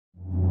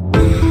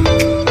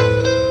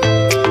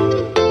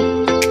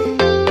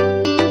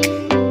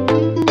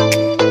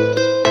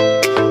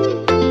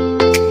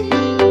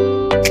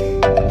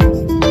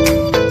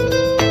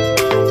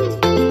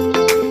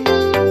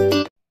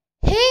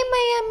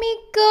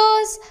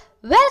viewers,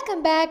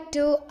 welcome back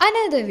to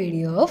another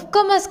video of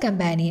Commerce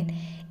Companion.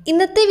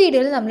 ഇന്നത്തെ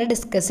വീഡിയോയിൽ നമ്മൾ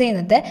ഡിസ്കസ്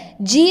ചെയ്യുന്നത്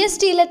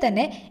GSTയിലെ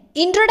തന്നെ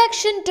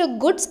introduction two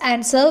goods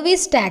and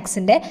service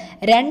ടാക്സിൻ്റെ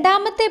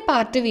രണ്ടാമത്തെ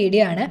പാർട്ട്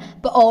വീഡിയോ ആണ്.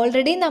 അപ്പോൾ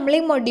ഓൾറെഡി നമ്മൾ ഈ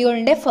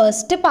മൊഡ്യൂളിൻ്റെ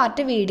ഫസ്റ്റ്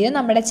പാർട്ട് വീഡിയോ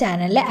നമ്മുടെ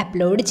ചാനലിൽ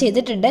അപ്ലോഡ്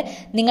ചെയ്തിട്ടുണ്ട്.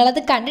 നിങ്ങളത്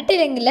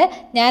കണ്ടിട്ടില്ലെങ്കിൽ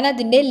ഞാൻ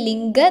അതിൻ്റെ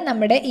ലിങ്ക്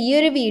നമ്മുടെ ഈ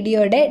ഒരു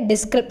വീഡിയോയുടെ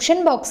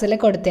ഡിസ്ക്രിപ്ഷൻ ബോക്സിൽ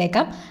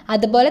കൊടുത്തേക്കാം.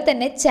 അതുപോലെ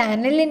തന്നെ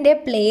ചാനലിൻ്റെ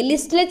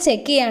പ്ലേലിസ്റ്റിൽ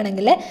ചെക്ക്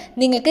ചെയ്യുകയാണെങ്കിൽ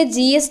നിങ്ങൾക്ക്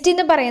GST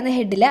എന്ന് പറയുന്ന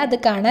ഹെഡിൽ അത്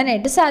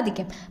കാണാനായിട്ട്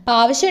സാധിക്കും. അപ്പോൾ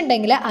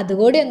ആവശ്യമുണ്ടെങ്കിൽ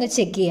അതുകൂടി ഒന്ന്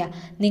ചെക്ക്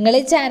ചെയ്യുക. നിങ്ങൾ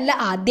ഈ ചാനൽ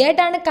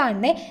ആദ്യമായിട്ടാണ്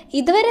കാണുന്നത്,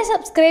 ഇതുവരെ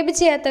സബ്സ്ക്രൈബ്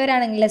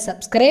ചെയ്യാത്തവരാണെങ്കിൽ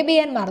സബ്സ്ക്രൈബ്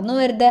ചെയ്യാൻ മറന്നു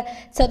വരുത്.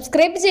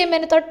 സബ്സ്ക്രൈബ്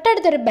ചെയ്യുമ്പോൾ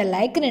തൊട്ടടുത്തൊരു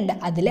ബെല്ലൈക്കൺ ഉണ്ട്,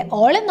 അതിൽ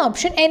ഓൾ എന്ന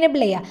ഓപ്ഷൻ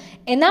എനേബിൾ ചെയ്യുക.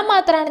 എന്നാൽ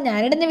മാത്രമാണ്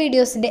ഞാനിടുന്ന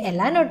വീഡിയോസിൻ്റെ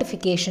എല്ലാ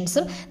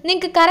നോട്ടിഫിക്കേഷൻസും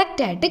നിങ്ങൾക്ക്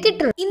കറക്റ്റായിട്ട്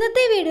കിട്ടുള്ളൂ.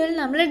 ഇന്നത്തെ വീഡിയോയിൽ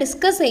നമ്മൾ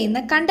ഡിസ്കസ്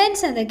ചെയ്യുന്ന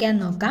കണ്ടൻറ്റ്സ്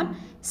എന്തൊക്കെയാണെന്ന് നോക്കാം.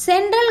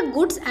 Central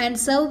goods and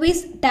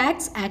service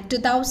tax act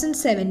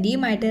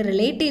 2017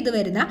 relate ചെയ്ത്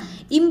വരുന്ന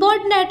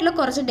ഇമ്പോർട്ടൻ്റ് ആയിട്ടുള്ള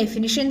കുറച്ച്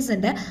ഡെഫിനിഷൻസ്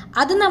ഉണ്ട്,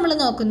 അത് നമ്മൾ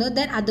നോക്കുന്നു.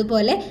 ദെൻ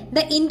അതുപോലെ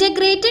the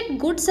integrated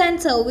goods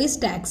and service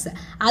tax,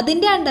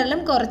 അതിൻ്റെ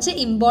അണ്ടറിലും കുറച്ച്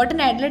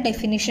ഇമ്പോർട്ടൻ്റ് ആയിട്ടുള്ള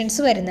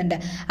ഡെഫിനിഷൻസ് വരുന്നുണ്ട്.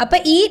 അപ്പോൾ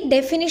ഈ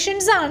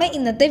ഡെഫിനിഷൻസ് ആണ്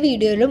ഇന്നത്തെ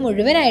വീഡിയോയിൽ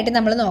മുഴുവനായിട്ട്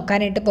നമ്മൾ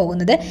നോക്കാനായിട്ട്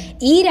പോകുന്നത്,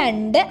 ഈ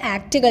രണ്ട്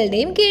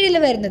ആക്റ്റുകളുടെയും കീഴിൽ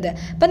വരുന്നത്.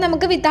 അപ്പം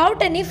നമുക്ക്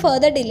വിതൗട്ട് എനി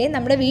ഫർദർ ഡിലേ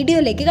നമ്മുടെ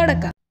വീഡിയോയിലേക്ക്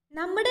കടക്കാം.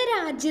 നമ്മുടെ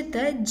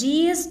രാജ്യത്ത്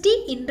GST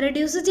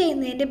ഇൻട്രൊഡ്യൂസ്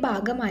ചെയ്യുന്നതിൻ്റെ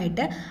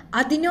ഭാഗമായിട്ട്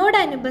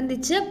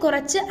അതിനോടനുബന്ധിച്ച്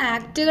കുറച്ച്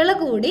ആക്റ്റുകൾ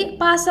കൂടി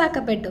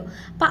പാസ്സാക്കപ്പെട്ടു.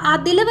 അപ്പം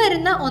അതിൽ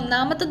വരുന്ന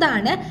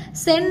ഒന്നാമത്തതാണ്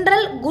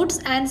central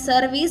goods and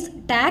service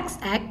tax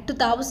act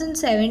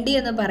 2017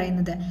 എന്ന്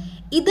പറയുന്നത്.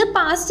 ഇത്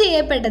പാസ്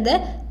ചെയ്യപ്പെട്ടത്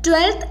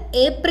 12th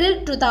April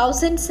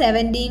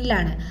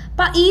 2017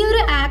 അപ്പം ഈ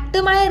ഒരു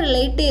ആക്ടുമായി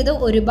റിലേറ്റ് ചെയ്ത്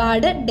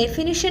ഒരുപാട്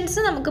ഡെഫിനിഷൻസ്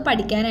നമുക്ക്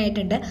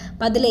പഠിക്കാനായിട്ടുണ്ട്.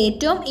 അപ്പം അതിൽ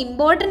ഏറ്റവും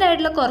ഇമ്പോർട്ടൻ്റ്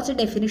ആയിട്ടുള്ള കുറച്ച്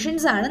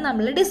ഡെഫിനിഷൻസ് ആണ്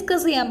നമ്മൾ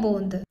ഡിസ്കസ് ചെയ്യാൻ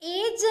പോകുന്നത്.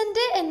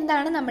 ഏജന്റ്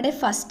എന്താണ് നമ്മുടെ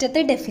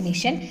ഫസ്റ്റത്തെ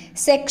ഡെഫിനിഷൻ.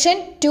 സെക്ഷൻ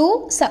 2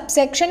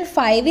 സബ്സെക്ഷൻ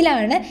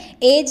 5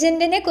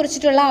 ഏജന്റിനെ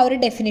കുറിച്ചിട്ടുള്ള ആ ഒരു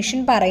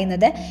ഡെഫിനിഷൻ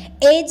പറയുന്നത്.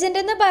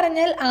 ഏജന്റ് എന്ന്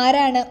പറഞ്ഞാൽ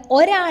ആരാണ്?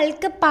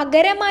 ഒരാൾക്ക്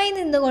പകരമായി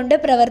നിന്നുകൊണ്ട്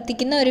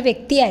പ്രവർത്തിക്കുന്ന ഒരു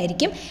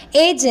വ്യക്തിയായിരിക്കും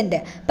ഏജന്റ്.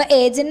 അപ്പം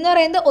ഏജന്റ് എന്ന്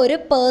പറയുന്നത് ഒരു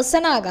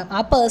പേഴ്സൺ ആകാം.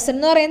 ആ പേഴ്സൺ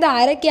എന്ന് പറയുന്നത്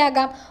ആരൊക്കെ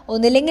ആകാം?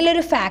 ഒന്നില്ലെങ്കിൽ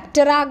ഒരു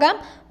ഫാക്ടർ ആകാം,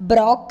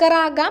 ബ്രോക്കർ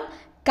ആകാം,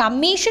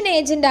 കമ്മീഷൻ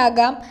ഏജൻ്റ്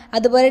ആകാം,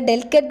 അതുപോലെ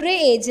ഡെലിഗേറ്ററി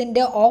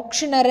ഏജൻറ്റ്,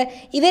 ഓപ്ഷണർ,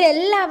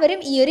 ഇവരെല്ലാവരും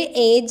ഈ ഒരു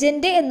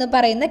ഏജൻറ്റ് എന്ന്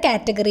പറയുന്ന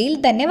കാറ്റഗറിയിൽ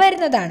തന്നെ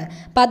വരുന്നതാണ്.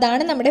 അപ്പോൾ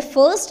അതാണ് നമ്മുടെ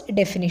ഫസ്റ്റ്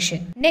ഡെഫിനിഷൻ.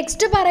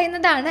 നെക്സ്റ്റ്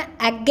പറയുന്നതാണ്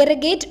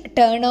aggregate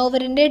turn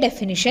ഓവറിൻ്റെ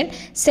definition.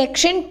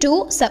 Section 2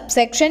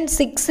 subsection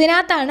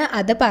 6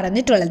 അത്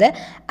പറഞ്ഞിട്ടുള്ളത്.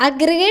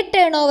 അഗ്രഗേറ്റ്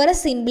ടേൺ ഓവർ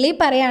സിംപ്ലി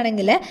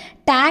പറയുകയാണെങ്കിൽ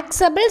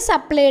ടാക്സബിൾ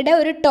സപ്ലൈയുടെ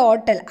ഒരു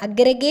ടോട്ടൽ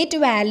അഗ്രഗേറ്റ്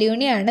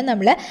വാല്യൂനെയാണ്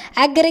നമ്മൾ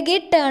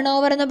അഗ്രഗേറ്റ് ടേൺ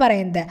ഓവർ എന്ന്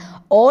പറയുന്നത്.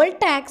 ഓൾ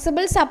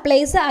ടാക്സബിൾ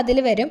സപ്ലൈസ് അതിൽ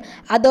വരും.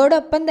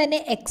 അതോടൊപ്പം തന്നെ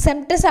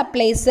എക്സംപ്റ്റ്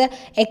സപ്ലൈസ്,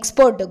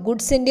 എക്സ്പോർട്ട്,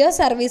 ഗുഡ്സിൻ്റെയോ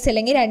സർവീസ്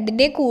അല്ലെങ്കിൽ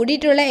രണ്ടിൻ്റെയും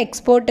കൂടിയിട്ടുള്ള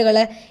എക്സ്പോർട്ടുകൾ,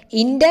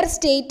 ഇൻ്റർ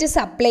സ്റ്റേറ്റ്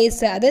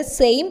സപ്ലൈസ്, അത്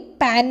സെയിം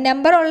പാൻ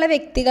നമ്പർ ഉള്ള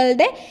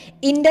വ്യക്തികളുടെ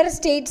ഇൻ്റർ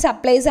സ്റ്റേറ്റ്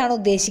സപ്ലൈസ് ആണ്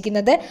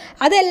ഉദ്ദേശിക്കുന്നത്.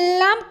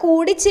 അതെല്ലാം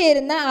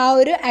കൂടിച്ചേരുന്ന ആ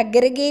ഒരു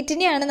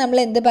അഗ്രഗേറ്റിനെയാണ് നമ്മൾ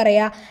എന്ത്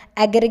പറയുക?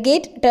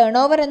 അഗ്രഗേറ്റ് ടേൺ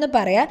ഓവർ എന്ന്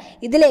പറയുക.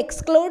 ഇതിൽ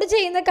എക്സ്ക്ലൂഡ്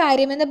ചെയ്യുന്ന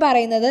കാര്യമെന്ന്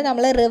പറയുന്നത്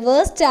നമ്മൾ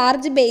റിവേഴ്സ്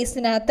ചാർജ്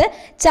ബേസിനകത്ത്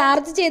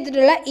ചാർജ്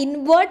ചെയ്തിട്ടുള്ള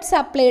ഇൻവേർട്ട്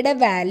സപ്ലൈയുടെ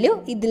വാല്യൂ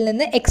ഇതിൽ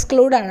നിന്ന്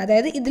എക്സ്ക്ലൂഡ് ആണ്,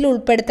 അതായത് ഇതിൽ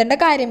ഉൾപ്പെടുത്തേണ്ട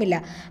കാര്യമില്ല.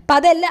 അപ്പം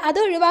അത്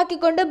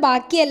ഒഴിവാക്കിക്കൊണ്ട്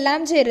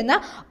ബാക്കിയെല്ലാം ചേരുന്ന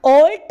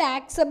ഓൾ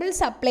ടാക്സബിൾ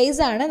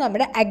സപ്ലൈസ് ആണ്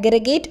നമ്മുടെ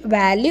അഗ്രഗേറ്റ്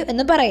വാല്യൂ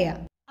എന്ന് പറയുക.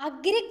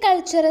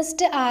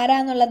 അഗ്രികൾച്ചറിസ്റ്റ്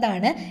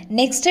ആരാന്നുള്ളതാണ്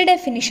നെക്സ്റ്റ്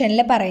ഡെഫിനിഷനിൽ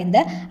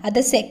പറയുന്നത്. അത്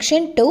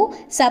സെക്ഷൻ 2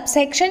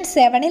 സബ്സെക്ഷൻ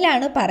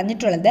 7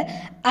 പറഞ്ഞിട്ടുള്ളത്.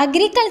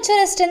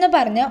 അഗ്രികൾച്ചറിസ്റ്റ് എന്ന്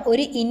പറഞ്ഞാൽ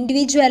ഒരു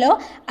ഇൻഡിവിജ്വലോ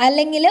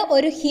അല്ലെങ്കിൽ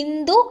ഒരു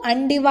ഹിന്ദു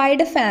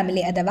അൺഡിവൈഡ്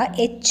ഫാമിലി അഥവാ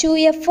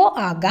HUFO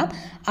ആകാം.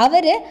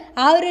 അവർ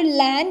ആ ഒരു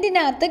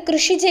ലാൻഡിനകത്ത്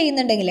കൃഷി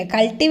ചെയ്യുന്നുണ്ടെങ്കിൽ,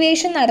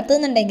 കൾട്ടിവേഷൻ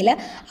നടത്തുന്നുണ്ടെങ്കിൽ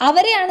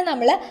അവരെയാണ്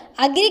നമ്മൾ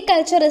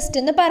അഗ്രികൾച്ചറിസ്റ്റ്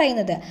എന്ന്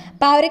പറയുന്നത്.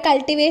 അപ്പോൾ ആ ഒരു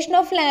കൾട്ടിവേഷൻ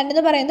ഓഫ് ലാൻഡ്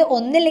എന്ന് പറയുന്നത്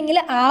ഒന്നില്ലെങ്കിൽ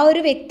ആ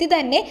ഒരു വ്യക്തി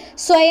തന്നെ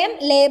സ്വയം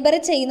ലേബർ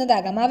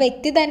ചെയ്യുന്നതാകാം, ആ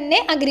വ്യക്തി തന്നെ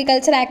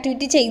അഗ്രികൾച്ചർ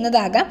ആക്ടിവിറ്റി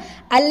ചെയ്യുന്നതാകാം,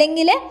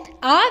 അല്ലെങ്കിൽ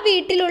ആ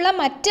വീട്ടിലുള്ള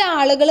മറ്റ്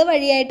ആളുകൾ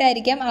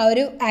വഴിയായിട്ടായിരിക്കാം ആ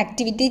ഒരു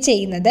ആക്ടിവിറ്റി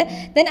ചെയ്യുന്നത്.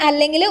 ദെൻ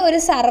അല്ലെങ്കിൽ ഒരു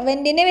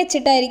സർവൻറ്റിനെ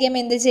വെച്ചിട്ടായിരിക്കാം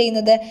എന്ത്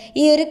ചെയ്യുന്നത്?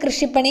 ഈ ഒരു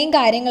കൃഷിപ്പണിയും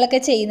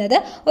കാര്യങ്ങളൊക്കെ ചെയ്യുന്നത്.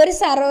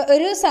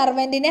 ഒരു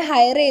സർവൻറ്റിനെ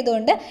ഹയർ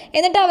ചെയ്തുകൊണ്ട്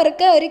എന്നിട്ട്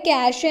അവർക്ക് ഒരു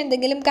ക്യാഷ്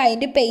എന്തെങ്കിലും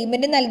കൈൻഡ്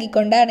പേയ്മെൻറ്റ്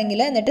നൽകിക്കൊണ്ടാണെങ്കിൽ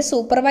എന്നിട്ട്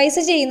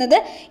സൂപ്പർവൈസ് ചെയ്യുന്നത്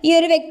ഈ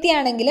ഒരു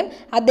വ്യക്തിയാണെങ്കിലും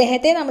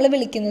അദ്ദേഹത്തെ നമ്മൾ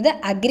വിളിക്കുന്നത്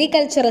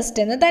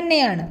അഗ്രികൾച്ചറിസ്റ്റ് എന്ന്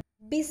തന്നെയാണ്.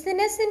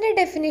 ബിസിനസ്സിൻ്റെ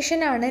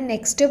ഡെഫിനിഷനാണ്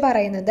നെക്സ്റ്റ്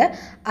പറയുന്നത്.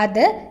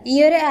 അത് ഈ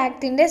ഒരു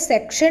ആക്ടിൻ്റെ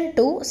സെക്ഷൻ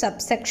 2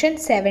 സബ്സെക്ഷൻ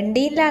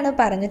 17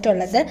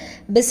 പറഞ്ഞിട്ടുള്ളത്.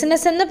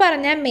 ബിസിനസ് എന്ന്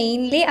പറഞ്ഞാൽ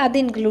മെയിൻലി അത്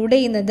ഇൻക്ലൂഡ്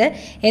ചെയ്യുന്നത്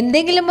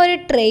എന്തെങ്കിലും ഒരു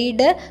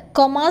ട്രേഡ്,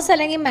 കൊമേഴ്സ്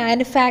അല്ലെങ്കിൽ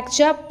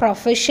മാനുഫാക്ചർ,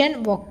 പ്രൊഫഷൻ,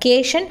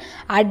 വൊക്കേഷൻ,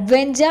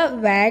 അഡ്വഞ്ചർ,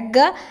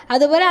 വാഗ്,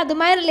 അതുപോലെ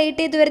അതുമായി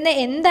റിലേറ്റ് ചെയ്ത് വരുന്ന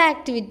എന്ത്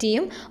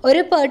ആക്ടിവിറ്റിയും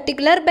ഒരു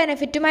പെർട്ടിക്കുലർ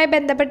ബെനിഫിറ്റുമായി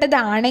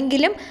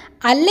ബന്ധപ്പെട്ടതാണെങ്കിലും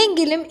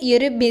അല്ലെങ്കിലും ഈ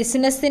ഒരു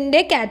ബിസിനസ്സിൻ്റെ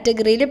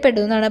കാറ്റഗറിയിൽ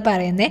പെടുമെന്നാണ്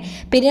പറയുന്നത്.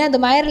 പിന്നെ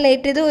അതുമായി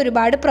റിലേറ്റ് ചെയ്ത്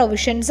ഒരുപാട്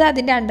പ്രൊവിഷൻസ്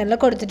അതിൻ്റെ അണ്ടറിൽ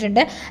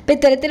കൊടുത്തിട്ടുണ്ട്. അപ്പോൾ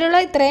ഇത്തരത്തിലുള്ള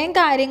ഇത്രയും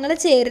കാര്യങ്ങൾ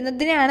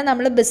ചേരുന്നതിനെയാണ്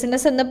നമ്മൾ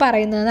ബിസിനസ് എന്ന്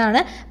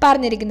പറയുന്നതെന്നാണ്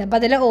പറഞ്ഞിരിക്കുന്നത്.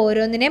 അപ്പോൾ അതിൽ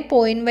ഓരോന്നിനെയും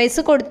പോയിന്റ്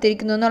വൈസ്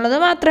കൊടുത്തിരിക്കുന്നു എന്നുള്ളത്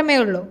മാത്രമേ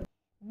ഉള്ളൂ.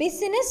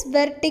 ബിസിനസ്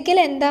വെർട്ടിക്കൽ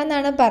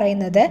എന്താണെന്നാണ്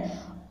പറയുന്നത്,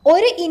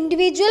 ഒരു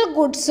ഇൻഡിവിജ്വൽ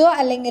ഗുഡ്സോ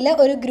അല്ലെങ്കിൽ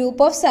ഒരു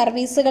ഗ്രൂപ്പ് ഓഫ്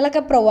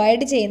സർവീസുകളൊക്കെ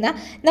പ്രൊവൈഡ് ചെയ്യുന്ന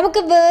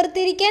നമുക്ക്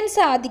വേർതിരിക്കാൻ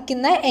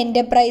സാധിക്കുന്ന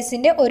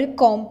എൻ്റർപ്രൈസിൻ്റെ ഒരു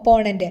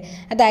കോമ്പോണൻറ്റ്.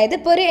 അതായത്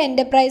ഇപ്പോൾ ഒരു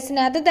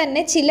എൻ്റർപ്രൈസിനകത്ത്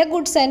തന്നെ ചില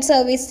ഗുഡ്സ് ആൻഡ്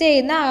സർവീസ്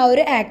ചെയ്യുന്ന ആ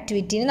ഒരു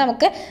ആക്ടിവിറ്റീനെ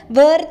നമുക്ക്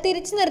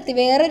വേർതിരിച്ച് നിർത്തി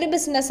വേറൊരു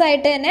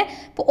ബിസിനസ്സായിട്ട് തന്നെ,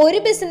 ഇപ്പോൾ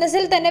ഒരു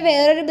ബിസിനസ്സിൽ തന്നെ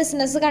വേറൊരു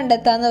ബിസിനസ്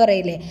കണ്ടെത്താമെന്ന്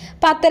പറയില്ലേ,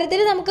 അപ്പോൾ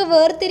അത്തരത്തിൽ നമുക്ക്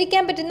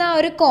വേർതിരിക്കാൻ പറ്റുന്ന ആ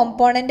ഒരു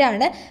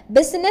കോമ്പോണൻ്റാണ്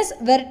ബിസിനസ്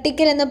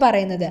വെർട്ടിക്കൽ എന്ന്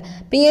പറയുന്നത്.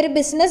 അപ്പോൾ ഈ ഒരു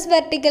ബിസിനസ്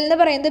വെർട്ടിക്കൽ എന്ന്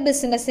പറയുന്നത്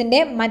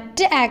ബിസിനസ്സിൻ്റെ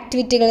മറ്റ്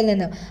ആക്ടിവിറ്റികൾ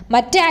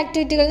മറ്റ്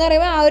ആക്ടിവിറ്റികൾ എന്ന്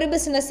പറയുമ്പോൾ ആ ഒരു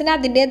ബിസിനസ്സിന്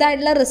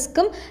അതിൻ്റേതായിട്ടുള്ള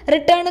റിസ്ക്കും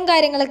റിട്ടേണും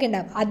കാര്യങ്ങളൊക്കെ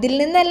ഉണ്ടാകും. അതിൽ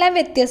നിന്നെല്ലാം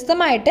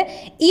വ്യത്യസ്തമായിട്ട്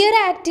ഈ ഒരു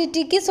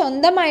ആക്ടിവിറ്റിക്ക്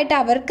സ്വന്തമായിട്ട്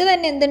അവർക്ക്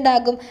തന്നെ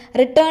എന്തുണ്ടാകും,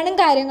 റിട്ടേണും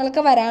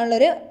കാര്യങ്ങളൊക്കെ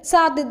വരാനുള്ളൊരു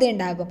സാധ്യത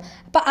ഉണ്ടാകും.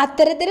 അപ്പോൾ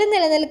അത്തരത്തിൽ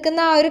നിലനിൽക്കുന്ന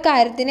ആ ഒരു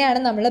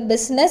കാര്യത്തിനെയാണ് നമ്മൾ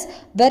ബിസിനസ്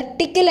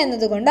വെർട്ടിക്കൽ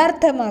എന്നതുകൊണ്ട്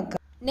അർത്ഥമാക്കുക.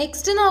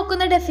 നെക്സ്റ്റ്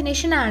നോക്കുന്ന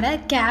ഡെഫിനേഷനാണ്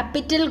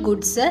ക്യാപിറ്റൽ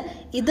ഗുഡ്സ്.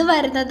 ഇത്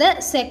വരുന്നത്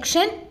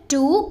സെക്ഷൻ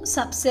 2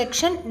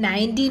 സബ്സെക്ഷൻ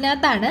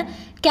 19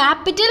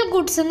 ക്യാപിറ്റൽ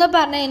ഗുഡ്സ് എന്ന്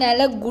പറഞ്ഞു കഴിഞ്ഞാൽ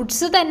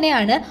ഗുഡ്സ്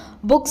തന്നെയാണ്.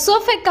 ബുക്സ്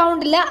ഓഫ്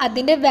അക്കൗണ്ടിൽ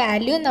അതിൻ്റെ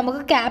വാല്യൂ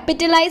നമുക്ക്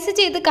ക്യാപിറ്റലൈസ്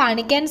ചെയ്ത്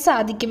കാണിക്കാൻ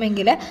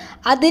സാധിക്കുമെങ്കിൽ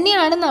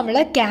അതിനെയാണ് നമ്മൾ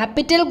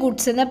ക്യാപിറ്റൽ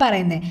ഗുഡ്സ് എന്ന്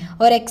പറയുന്നത്.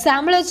 ഒരു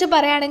എക്സാമ്പിൾ വെച്ച്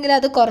പറയുകയാണെങ്കിൽ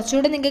അത്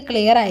കുറച്ചുകൂടി നിങ്ങൾക്ക്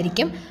ക്ലിയർ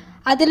ആയിരിക്കും.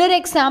 അതിലൊരു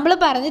എക്സാമ്പിൾ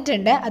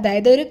പറഞ്ഞിട്ടുണ്ട്.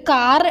 അതായത് ഒരു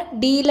കാർ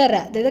ഡീലർ,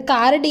 അതായത്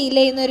കാർ ഡീൽ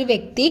ചെയ്യുന്ന ഒരു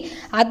വ്യക്തി,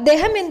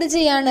 അദ്ദേഹം എന്ത്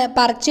ചെയ്യാണ്,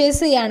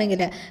 പർച്ചേസ്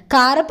ചെയ്യുകയാണെങ്കിൽ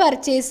കാറ്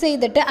പർച്ചേസ്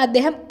ചെയ്തിട്ട്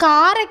അദ്ദേഹം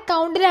കാർ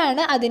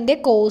അക്കൗണ്ടിലാണ് അതിൻ്റെ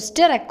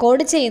കോസ്റ്റ്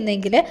റെക്കോർഡ്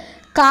ചെയ്യുന്നതെങ്കിൽ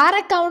കാർ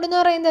അക്കൗണ്ട് എന്ന്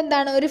പറയുന്നത്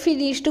എന്താണ്, ഒരു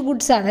ഫിനിഷ്ഡ്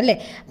ഗുഡ്സ് ആണ് അല്ലേ.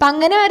 അപ്പം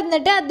അങ്ങനെ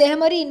വരുന്നിട്ട് അദ്ദേഹം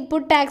ഒരു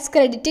ഇൻപുട്ട് ടാക്സ്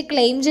ക്രെഡിറ്റ്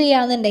ക്ലെയിം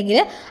ചെയ്യുകയാണെന്നുണ്ടെങ്കിൽ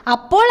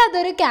അപ്പോൾ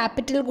അതൊരു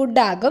ക്യാപിറ്റൽ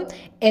ഗുഡ് ആകും.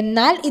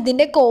 എന്നാൽ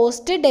ഇതിൻ്റെ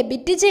കോസ്റ്റ്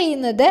ഡെബിറ്റ്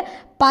ചെയ്യുന്നത്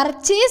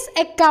പർച്ചേസ്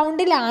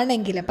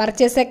അക്കൗണ്ടിലാണെങ്കിൽ,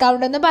 പർച്ചേസ്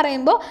അക്കൗണ്ട് എന്ന്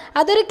പറയുമ്പോൾ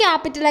അതൊരു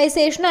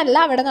ക്യാപിറ്റലൈസേഷൻ അല്ല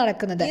അവിടെ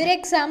നടക്കുന്നത്. ഈ ഒരു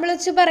എക്സാമ്പിൾ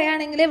വെച്ച്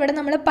പറയുകയാണെങ്കിൽ ഇവിടെ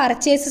നമ്മൾ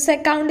പർച്ചേസസ്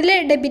അക്കൗണ്ടിൽ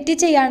ഡെബിറ്റ്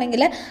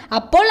ചെയ്യുകയാണെങ്കിൽ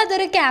അപ്പോൾ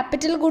അതൊരു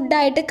ക്യാപിറ്റൽ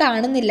ഗുഡായിട്ട്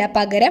കാണുന്നില്ല.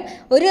 പകരം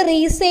ഒരു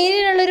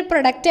റീസെയിലിനുള്ളൊരു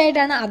പ്രൊഡക്റ്റ്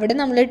ആയിട്ടാണ് അവിടെ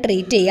നമ്മൾ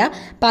ട്രീറ്റ് ചെയ്യുക.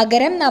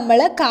 പകരം നമ്മൾ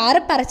കാർ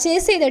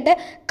പർച്ചേസ് ചെയ്തിട്ട്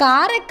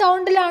കാർ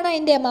അക്കൗണ്ടിലാണ്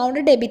അതിൻ്റെ എമൗണ്ട്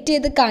ഡെബിറ്റ്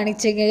ചെയ്ത്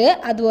കാണിച്ചെങ്കിൽ,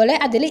 അതുപോലെ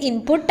അതിൽ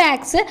ഇൻപുട്ട്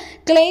ടാക്സ്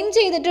ക്ലെയിം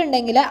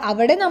ചെയ്തിട്ടുണ്ടെങ്കിൽ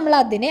അവിടെ നമ്മൾ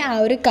അതിനെ, ആ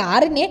ഒരു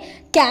കാറിനെ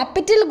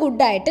ക്യാപിറ്റൽ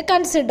ഗുഡായിട്ട്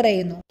കൺസിഡർ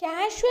ചെയ്യുന്നു.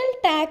 കാഷ്വൽ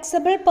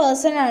ടാക്സബിൾ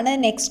പേഴ്സൺ ആണ്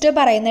നെക്സ്റ്റ്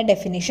പറയുന്ന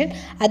ഡെഫിനിഷൻ.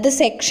 അത്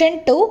സെക്ഷൻ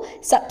 2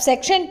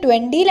 സബ്സെക്ഷൻ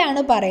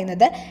 20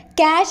 പറയുന്നത്.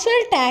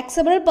 കാഷ്വൽ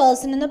ടാക്സബിൾ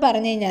പേഴ്സൺ എന്ന്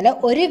പറഞ്ഞു കഴിഞ്ഞാൽ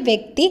ഒരു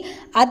വ്യക്തി,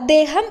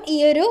 അദ്ദേഹം ഈ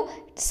ഒരു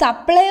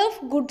സപ്ലൈ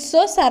ഓഫ്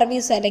ഗുഡ്സോ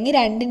സർവീസോ അല്ലെങ്കിൽ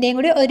രണ്ടിൻ്റെയും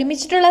കൂടി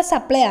ഒരുമിച്ചിട്ടുള്ള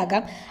സപ്ലൈ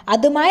ആകാം,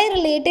 അതുമായി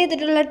റിലേറ്റ്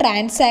ചെയ്തിട്ടുള്ള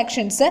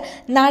ട്രാൻസാക്ഷൻസ്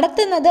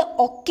നടത്തുന്നത്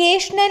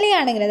ഒക്കേഷണലി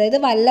ആണെങ്കിൽ, അതായത്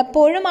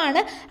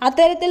വല്ലപ്പോഴുമാണ്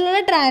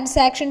അത്തരത്തിലുള്ള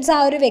ട്രാൻസാക്ഷൻസ് ആ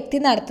ഒരു വ്യക്തി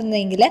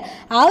നടത്തുന്നതെങ്കിൽ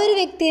ആ ഒരു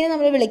വ്യക്തിയെ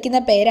നമ്മൾ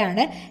വിളിക്കുന്ന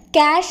പേരാണ്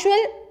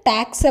കാഷ്വൽ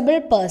ടാക്സബിൾ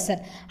പേഴ്സൺ.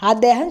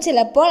 അദ്ദേഹം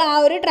ചിലപ്പോൾ ആ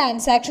ഒരു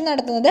ട്രാൻസാക്ഷൻ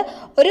നടത്തുന്നത്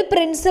ഒരു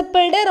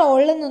പ്രിൻസിപ്പളുടെ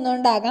റോളിൽ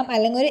നിന്നുകൊണ്ടാകാം,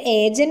 അല്ലെങ്കിൽ ഒരു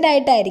ഏജൻ്റ്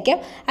ആയിട്ടായിരിക്കാം,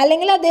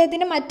 അല്ലെങ്കിൽ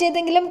അദ്ദേഹത്തിൻ്റെ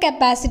മറ്റേതെങ്കിലും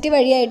കപ്പാസിറ്റി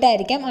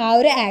വഴിയായിട്ടായിരിക്കാം ആ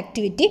ഒരു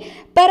ആക്ടിവിറ്റി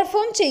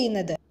പെർഫോം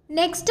ചെയ്യുന്നത്.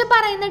 നെക്സ്റ്റ്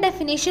പറയുന്ന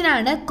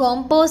ഡെഫിനേഷനാണ്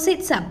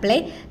കോമ്പോസിറ്റ് സപ്ലൈ.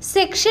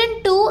 സെക്ഷൻ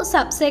 2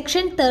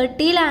 സബ്സെക്ഷൻ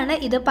 30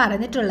 ഇത്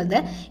പറഞ്ഞിട്ടുള്ളത്.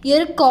 ഈ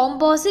ഒരു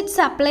കോമ്പോസിറ്റ്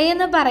സപ്ലൈ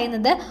എന്ന്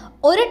പറയുന്നത്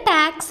ഒരു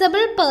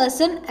ടാക്സബിൾ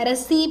പേഴ്സൺ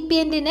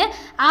റെസിപ്പിയൻറ്റിന്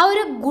ആ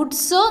ഒരു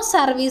ഗുഡ്സോ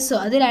സർവീസോ,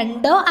 അത്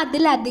രണ്ടോ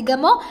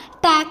അതിലധികമോ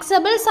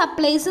ടാക്സബിൾ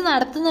സപ്ലൈസ്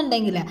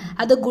നടത്തുന്നുണ്ടെങ്കിൽ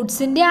അത്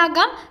ഗുഡ്സിൻ്റെ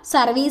ആകാം,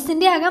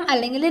 സർവീസിൻ്റെ ആകാം,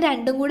 അല്ലെങ്കിൽ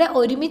രണ്ടും കൂടെ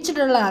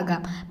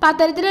ഒരുമിച്ചിട്ടുള്ളതാകാം. അപ്പം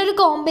അത്തരത്തിലൊരു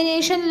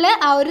കോമ്പിനേഷനിൽ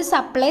ആ ഒരു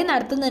സപ്ലൈ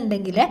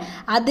നടത്തുന്നുണ്ടെങ്കിൽ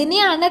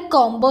അതിനെയാണ്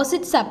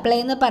കോമ്പോസിറ്റ് സപ്ലൈ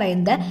എന്ന്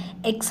പറയുന്നത്.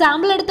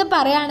 എക്സാമ്പിൾ എടുത്ത്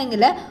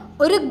പറയുകയാണെങ്കിൽ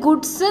ഒരു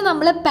ഗുഡ്സ്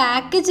നമ്മൾ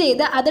പാക്ക്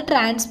ചെയ്ത് അത്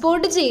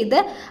ട്രാൻസ്പോർട്ട് ചെയ്ത്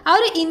ആ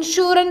ഒരു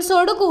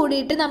ഇൻഷുറൻസോട്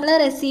കൂടിയിട്ട് നമ്മൾ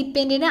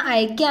റെസിപ്പിയൻറ്റിന്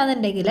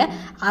അയക്കുകയാണെന്നുണ്ടെങ്കിൽ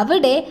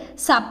അവിടെ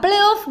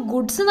സപ്ലൈ ഓഫ്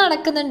ഗുഡ്സ്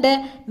നടക്കുന്നുണ്ട്,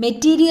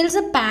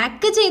 മെറ്റീരിയൽസ്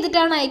പാക്ക്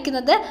ചെയ്തിട്ടാണ്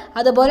അയക്കുന്നത്,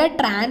 അതുപോലെ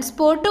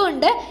ട്രാൻസ്പോർട്ടും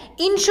ഉണ്ട്,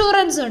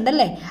 ഇൻഷുറൻസും ഉണ്ട്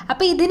അല്ലേ.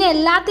 അപ്പോൾ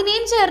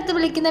ഇതിനെല്ലാത്തിനെയും ചേർത്ത്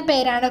വിളിക്കുന്ന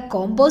പേരാണ്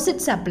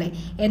കോമ്പോസിറ്റ് സപ്ലൈ.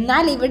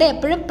 എന്നാൽ ഇവിടെ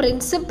എപ്പോഴും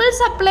പ്രിൻസിപ്പൽ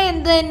സപ്ലൈ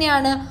എന്ത്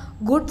തന്നെയാണ്,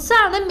 ഗുഡ്സ്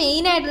ആണ്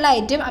മെയിൻ ആയിട്ടുള്ള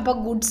ഐറ്റം. അപ്പോൾ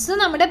ഗുഡ്സ്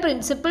നമ്മുടെ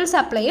പ്രിൻസിപ്പൽ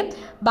സപ്ലൈയും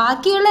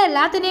ബാക്കിയുള്ള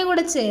എല്ലാത്തിനെയും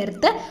കൂടെ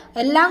ചേർത്ത്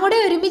എല്ലാം കൂടെ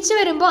ഒരുമിച്ച്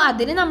വരുമ്പോൾ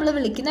അതിന് നമ്മൾ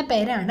വിളിക്കുന്ന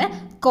പേരാണ്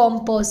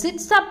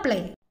കോമ്പോസിറ്റ്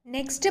സപ്ലൈ.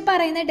 നെക്സ്റ്റ്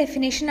പറയുന്ന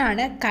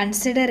ഡെഫിനേഷനാണ്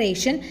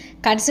കൺസിഡറേഷൻ.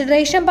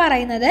 കൺസിഡറേഷൻ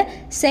പറയുന്നത്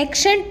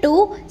സെക്ഷൻ 2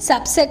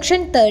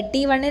 സബ്സെക്ഷൻ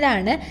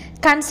 31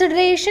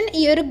 കൺസിഡറേഷൻ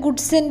ഈ ഒരു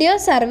ഗുഡ്സിൻ്റെയോ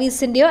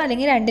സർവീസിൻ്റെയോ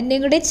അല്ലെങ്കിൽ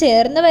രണ്ടിൻ്റെയും കൂടി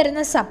ചേർന്ന്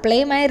വരുന്ന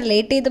സപ്ലൈയുമായി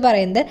റിലേറ്റ് ചെയ്ത്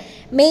പറയുന്നത്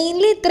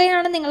മെയിൻലി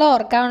ഇത്രയാണ് നിങ്ങൾ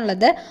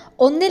ഓർക്കാനുള്ളത്.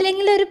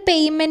 ഒന്നില്ലെങ്കിൽ ഒരു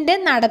പേയ്മെൻറ്റ്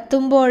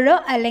നടത്തുമ്പോഴോ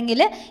അല്ലെങ്കിൽ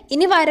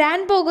ഇനി വരാൻ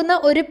പോകുന്ന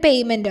ഒരു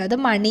പേയ്മെൻറ്റോ, അത്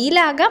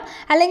മണിയിലാകാം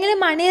അല്ലെങ്കിൽ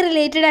മണി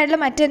റിലേറ്റഡ് ആയിട്ടുള്ള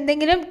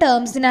മറ്റെന്തെങ്കിലും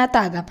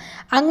ടേംസിനകത്താകാം.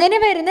 അങ്ങനെ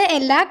വരുന്ന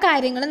എല്ലാ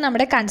കാര്യങ്ങളും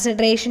നമ്മുടെ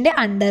കൺസിഡറേഷൻ്റെ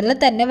അണ്ടറിൽ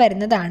തന്നെ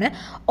വരുന്നതാണ്.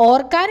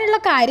 ഓർക്കാനുള്ള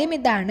കാര്യം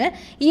ഇതാണ്,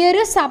 ഈ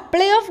ഒരു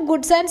സപ്ലൈ ഓഫ്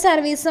ഗുഡ്സ് ആൻഡ്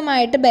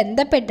സർവീസുമായിട്ട്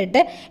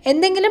ബന്ധപ്പെട്ടിട്ട്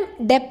എന്തെങ്കിലും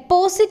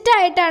ഡെപ്പോസിറ്റ്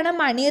ആയിട്ടാണ്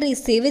മണി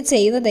റിസീവ്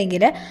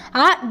ചെയ്യുന്നതെങ്കിൽ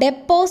ആ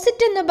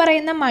ഡെപ്പോസിറ്റ് എന്ന്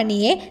പറയുന്ന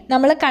മണിയെ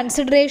നമ്മൾ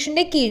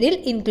കൺസിഡറേഷൻ്റെ കീഴിൽ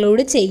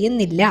ഇൻക്ലൂഡ്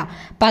ചെയ്യുന്നില്ല.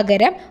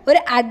 പകരം ഒരു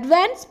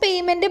അഡ്വാൻസ്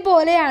പേയ്മെൻറ്റ്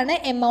പോലെയാണ്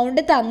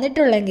എമൗണ്ട്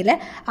തന്നിട്ടുള്ളെങ്കിൽ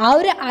ആ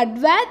ഒരു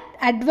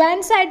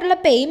അഡ്വാൻസ് ആയിട്ടുള്ള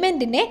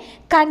പേയ്മെൻറ്റിനെ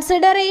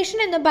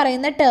കൺസിഡറേഷൻ എന്ന്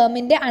പറയുന്ന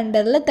ടേമിൻ്റെ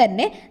അണ്ടറിൽ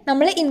തന്നെ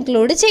നമ്മൾ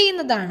ഇൻക്ലൂഡ്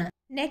ചെയ്യുന്നതാണ്.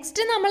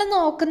 നെക്സ്റ്റ് നമ്മൾ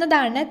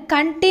നോക്കുന്നതാണ്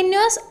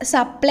കണ്ടിന്യൂസ്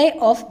സപ്ലൈ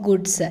ഓഫ്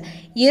ഗുഡ്സ്.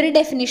 ഈ ഒരു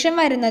ഡെഫിനിഷൻ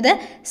വരുന്നത്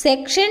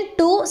സെക്ഷൻ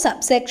 2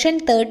 സബ്സെക്ഷൻ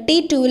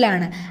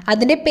 32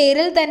 അതിൻ്റെ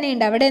പേരിൽ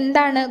തന്നെയുണ്ട്. അവിടെ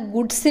എന്താണ്,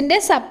 ഗുഡ്സിൻ്റെ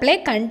സപ്ലൈ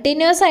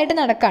കണ്ടിന്യൂസ് ആയിട്ട്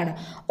നടക്കുകയാണ്.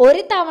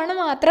 ഒരു തവണ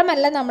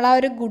മാത്രമല്ല നമ്മൾ ആ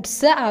ഒരു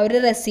ഗുഡ്സ് ആ ഒരു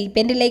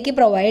റെസിപ്പിയൻറ്റിലേക്ക്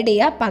പ്രൊവൈഡ്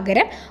ചെയ്യുക,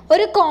 പകരം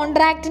ഒരു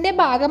കോൺട്രാക്റ്റിൻ്റെ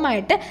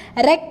ഭാഗമായിട്ട്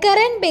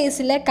റെക്കറൻറ്റ്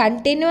ബേസിൽ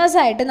കണ്ടിന്യൂസ്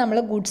ആയിട്ട് നമ്മൾ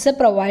ഗുഡ്സ്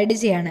പ്രൊവൈഡ്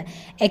ചെയ്യാണ്.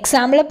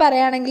 എക്സാമ്പിൾ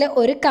പറയുകയാണെങ്കിൽ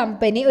ഒരു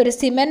കമ്പനി, ഒരു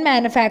സിമെൻറ്റ്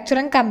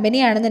മാനുഫാക്ചറിങ്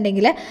കമ്പനിയാണെന്നുണ്ടെങ്കിൽ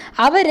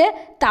അവർ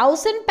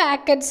 1000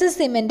 പാക്കറ്റ്സ്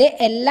സിമെൻറ്റ്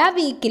എല്ലാ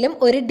വീക്കിലും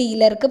ഒരു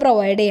ഡീലർക്ക്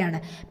പ്രൊവൈഡ് ചെയ്യാണ്.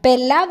 ഇപ്പോൾ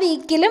എല്ലാ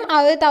വീക്കിലും ആ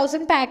ഒരു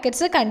 1000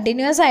 പാക്കറ്റ്സ്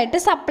കണ്ടിന്യൂസ് ആയിട്ട്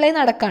സപ്ലൈ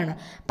നടക്കുകയാണ്.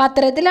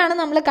 പത്രത്തിലാണ്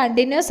നമ്മൾ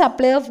കണ്ടിന്യൂസ്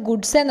സപ്ലൈ ഓഫ്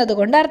ഗുഡ്സ്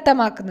എന്നതുകൊണ്ട്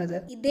അർത്ഥമാക്കുന്നത്.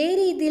 ഇതേ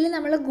രീതിയിൽ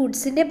നമ്മൾ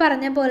ഗുഡ്സിൻ്റെ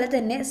പറഞ്ഞ പോലെ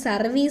തന്നെ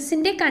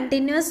സർവീസിൻ്റെ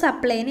continuous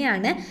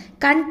സപ്ലൈനെയാണ്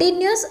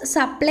continuous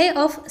supply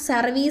of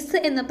service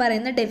എന്ന്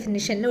പറയുന്ന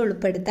ഡെഫിനിഷനിൽ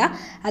ഉൾപ്പെടുത്തുക.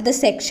 അത്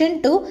സെക്ഷൻ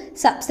 2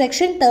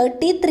 സബ്സെക്ഷൻ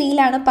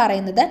 33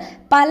 പറയുന്നത്.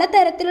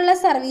 പലതരത്തിലുള്ള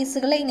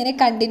സർവീസുകൾ ഇങ്ങനെ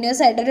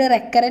കണ്ടിന്യൂസ് ആയിട്ട് ഒരു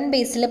റെക്കറൻറ്റ്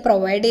ബേസിൽ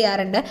പ്രൊവൈഡ്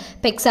ചെയ്യാറുണ്ട്.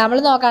 ഇപ്പോൾ എക്സാമ്പിൾ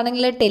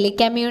നോക്കുകയാണെങ്കിൽ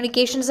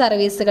ടെലികമ്മ്യൂണിക്കേഷൻ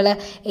സർവീസുകൾ,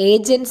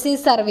 ഏജൻസി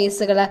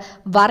സർവീസുകൾ,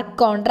 വർക്ക്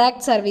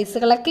കോൺട്രാക്ട്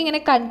സർവീസുകളൊക്കെ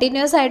ഇങ്ങനെ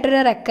കണ്ടിന്യൂസ്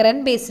ആയിട്ടൊരു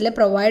റെക്കറൻറ്റ് ബേസിൽ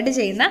പ്രൊവൈഡ്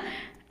ചെയ്യുന്ന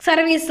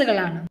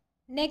സർവീസുകളാണ്.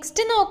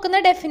 നെക്സ്റ്റ് നോക്കുന്ന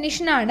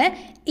ഡെഫിനിഷനാണ്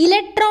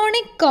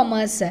ഇലക്ട്രോണിക്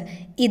കൊമേഴ്സ്.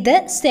 ഇത്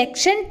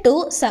സെക്ഷൻ 2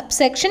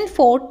 സബ്സെക്ഷൻ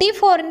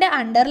 44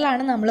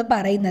 അണ്ടറിലാണ് നമ്മൾ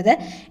പറയുന്നത്.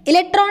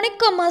 ഇലക്ട്രോണിക്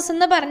കൊമേഴ്സ്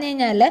എന്ന് പറഞ്ഞു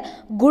കഴിഞ്ഞാൽ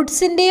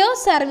ഗുഡ്സിൻ്റെയോ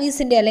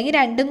സർവീസിൻ്റെയോ അല്ലെങ്കിൽ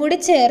രണ്ടും കൂടി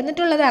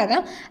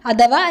ചേർന്നിട്ടുള്ളതാകാം,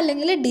 അഥവാ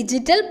അല്ലെങ്കിൽ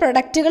ഡിജിറ്റൽ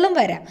പ്രൊഡക്റ്റുകളും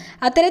വരാം.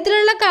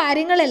 അത്തരത്തിലുള്ള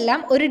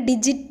കാര്യങ്ങളെല്ലാം ഒരു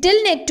ഡിജിറ്റൽ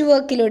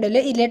നെറ്റ്വർക്കിലൂടെ,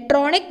 ഒരു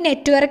ഇലക്ട്രോണിക്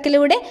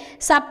നെറ്റ്വർക്കിലൂടെ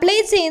സപ്ലൈ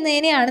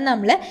ചെയ്യുന്നതിനെയാണ്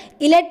നമ്മൾ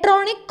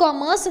ഇലക്ട്രോണിക്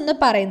കൊമേഴ്സ് എന്ന്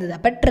പറയുന്നത്.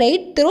 അപ്പോൾ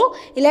ട്രേഡ് ത്രൂ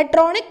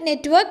ഇലക്ട്രോണിക്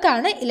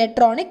നെറ്റ്വർക്കാണ്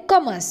ഇലക്ട്രോണിക്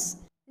കൊമേഴ്സ്.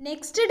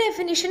 നെക്സ്റ്റ്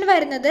ഡെഫിനിഷൻ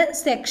വരുന്നത്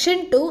സെക്ഷൻ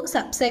 2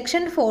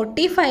 സബ്സെക്ഷൻ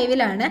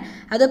 45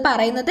 അത്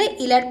പറയുന്നത്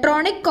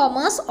ഇലക്ട്രോണിക്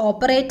കൊമേഴ്സ്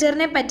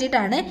ഓപ്പറേറ്ററിനെ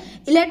പറ്റിയിട്ടാണ്.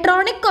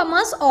 ഇലക്ട്രോണിക്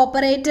കൊമേഴ്സ്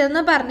ഓപ്പറേറ്റർ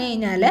എന്ന് പറഞ്ഞു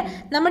കഴിഞ്ഞാൽ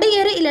നമ്മുടെ ഈ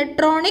ഒരു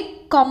ഇലക്ട്രോണിക്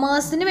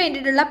കൊമേഴ്സിന്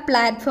വേണ്ടിയിട്ടുള്ള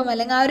പ്ലാറ്റ്ഫോം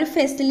അല്ലെങ്കിൽ ആ ഒരു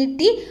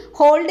ഫെസിലിറ്റി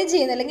ഹോൾഡ്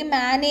ചെയ്യുന്ന അല്ലെങ്കിൽ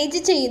മാനേജ്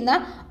ചെയ്യുന്ന,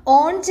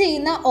 ഓൺ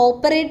ചെയ്യുന്ന,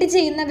 ഓപ്പറേറ്റ്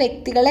ചെയ്യുന്ന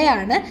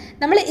വ്യക്തികളെയാണ്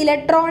നമ്മൾ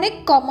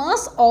ഇലക്ട്രോണിക്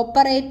കൊമേഴ്സ്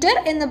ഓപ്പറേറ്റർ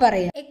എന്ന്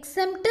പറയുക.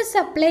 എക്സെപ്റ്റ്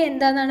സപ്ലൈ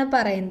എന്താണെന്നാണ്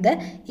പറയുന്നത്.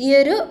 ഈ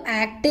ഒരു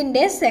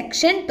ആക്ടിൻ്റെ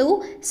സെക്ഷൻ 2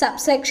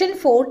 സബ്സെക്ഷൻ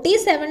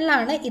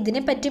 47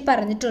 ഇതിനെ പറ്റി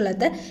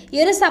പറഞ്ഞിട്ടുള്ളത്. ഈ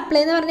ഒരു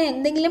സപ്ലൈ എന്ന് പറഞ്ഞാൽ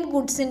എന്തെങ്കിലും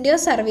ഗുഡ്സിൻ്റെയോ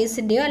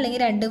സർവീസിൻ്റെയോ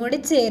അല്ലെങ്കിൽ രണ്ടും കൂടി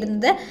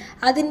ചേരുന്നത്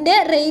അതിൻ്റെ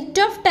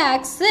റേറ്റ് ഓഫ്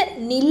ടാക്സ്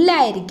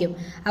നില്ലായിരിക്കും.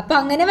 അപ്പോൾ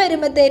അങ്ങനെ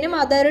വരുമ്പോഴത്തേനും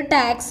അതൊരു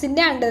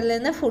ടാക്സിൻ്റെ അണ്ടറിൽ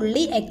നിന്ന്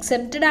ഫുള്ളി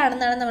എക്സെപ്റ്റഡ്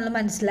ആണെന്നാണ് നമ്മൾ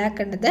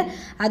മനസ്സിലാക്കേണ്ടത്.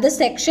 അത്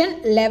സെക്ഷൻ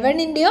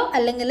 11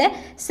 അല്ലെങ്കിൽ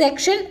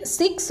സെക്ഷൻ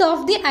 6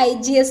 ഓഫ് ദി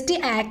IGST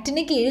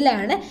ആക്ടിന്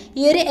കീഴിലാണ്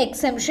ഈ ഒരു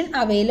എക്സെംഷൻ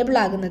അവൈലബിൾ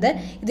ആകുന്നത്.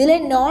 ഇതിലെ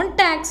നോൺ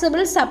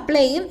ടാക്സബിൾ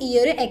സപ്ലൈയും ഈ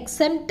ഒരു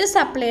എക്സെപ്റ്റ്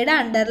സപ്ലൈയുടെ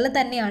അണ്ടറിൽ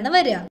തന്നെയാണ്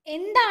വരിക.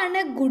 എന്താണ്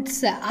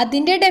ഗുഡ്സ്?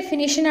 അതിൻ്റെ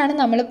ഡെഫിനിഷനാണ്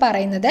നമ്മൾ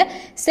പറയുന്നത്.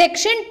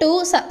 സെക്ഷൻ 2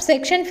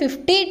 സബ്സെക്ഷൻ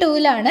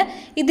 52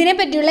 ഇതിനെ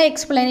പറ്റിയുള്ള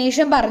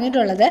എക്സ്പ്ലനേഷൻ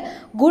പറഞ്ഞിട്ടുള്ളത്.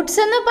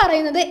 ഗുഡ്സ് എന്ന്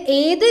പറയുന്നത്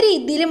ഏത്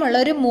രീതിയിലുമുള്ള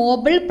ഒരു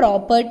മൂവബിൾ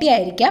പ്രോപ്പർട്ടി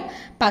ആയിരിക്കാം,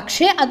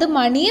 പക്ഷേ അത്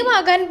മണിയും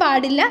ആകാൻ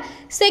പാടില്ല,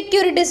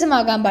 സെക്യൂരിറ്റീസും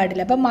ആകാൻ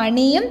പാടില്ല. അപ്പോൾ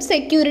മണിയും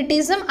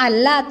സെക്യൂരിറ്റീസും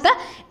അല്ലാത്ത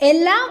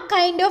എല്ലാ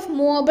കൈൻഡ് ഓഫ്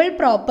മൂവബിൾ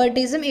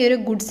പ്രോപ്പർട്ടീസും ഈ ഒരു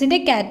ഗുഡ്സിൻ്റെ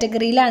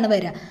കാറ്റഗറിയിലാണ്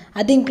വരിക.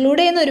 അത് ഇൻക്ലൂഡ്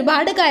ചെയ്യുന്ന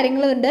ഒരുപാട്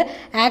കാര്യങ്ങളുണ്ട്.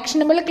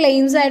 ആക്ഷനബിൾ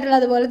ക്ലെയിംസ് ആയിട്ടുള്ള,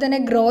 അതുപോലെ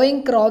തന്നെ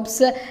growing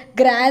crops,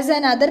 grass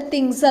and other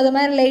things,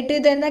 അതുമായി റിലേറ്റ്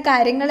ചെയ്ത് തരുന്ന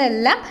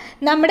കാര്യങ്ങളെല്ലാം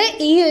നമ്മുടെ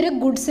ഈ ഒരു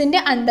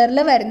ഗുഡ്സിൻ്റെ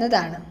അണ്ടറിൽ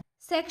വരുന്നതാണ്.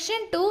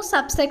 സെക്ഷൻ 2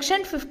 സബ്സെക്ഷൻ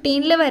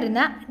 15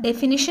 വരുന്ന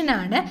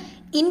ഡെഫിനിഷനാണ്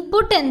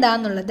ഇൻപുട്ട്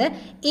എന്താണെന്നുള്ളത്.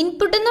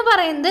 ഇൻപുട്ട് എന്ന്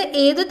പറയുന്നത്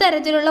ഏത്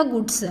തരത്തിലുള്ള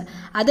ഗുഡ്സ്,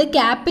 അത്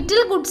ക്യാപിറ്റൽ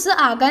ഗുഡ്സ്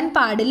ആകാൻ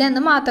പാടില്ല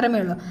എന്ന് മാത്രമേ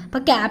ഉള്ളൂ.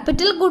 അപ്പോൾ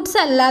ക്യാപിറ്റൽ ഗുഡ്സ്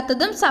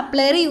അല്ലാത്തതും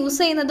സപ്ലയർ യൂസ്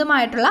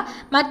ചെയ്യുന്നതുമായിട്ടുള്ള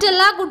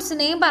മറ്റെല്ലാ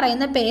ഗുഡ്സിനെയും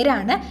പറയുന്ന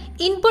പേരാണ്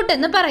ഇൻപുട്ട്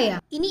എന്ന് പറയുക.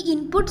 ഇനി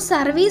ഇൻപുട്ട്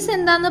സർവീസ്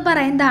എന്താണെന്ന്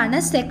പറയുന്നതാണ്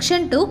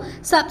സെക്ഷൻ 2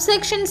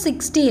 സബ്സെക്ഷൻ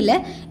 60.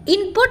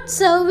 ഇൻപുട്ട്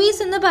സർവീസ്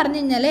എന്ന്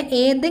പറഞ്ഞു കഴിഞ്ഞാൽ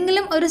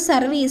ഏതെങ്കിലും ഒരു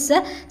സർവീസ്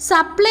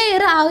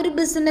സപ്ലയർ ആ ഒരു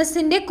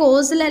ബിസിനസ്സിൻ്റെ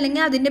കോഴ്സിൽ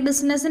അല്ലെങ്കിൽ അതിൻ്റെ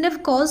ബിസിനസ്സിൻ്റെ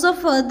കോഴ്സ്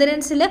ഓഫ്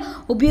ഫെർദറൻസിൽ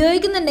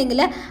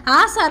ഉപയോഗിക്കുന്നുണ്ടെങ്കിൽ ആ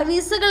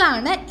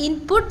സർവീസുകളാണ്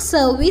ഇൻപുട്ട്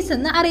സർവീസ്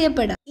എന്ന്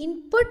അറിയപ്പെടുക.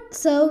 ഇൻപുട്ട്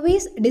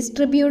സർവീസ്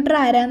ഡിസ്ട്രിബ്യൂട്ടർ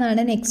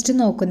ആരാന്നാണ് നെക്സ്റ്റ്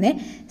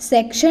നോക്കുന്നത്.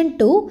 സെക്ഷൻ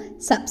 2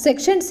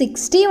 സബ്സെക്ഷൻ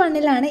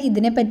 61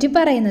 ഇതിനെപ്പറ്റി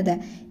പറയുന്നത്.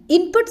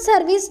 ഇൻപുട്ട്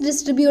സർവീസ്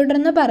ഡിസ്ട്രിബ്യൂട്ടർ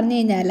എന്ന് പറഞ്ഞു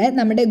കഴിഞ്ഞാൽ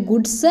നമ്മുടെ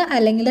ഗുഡ്സ്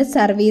അല്ലെങ്കിൽ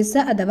സർവീസ്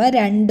അഥവാ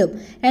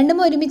രണ്ടും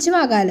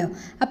ഒരുമിച്ചുമാകാമല്ലോ.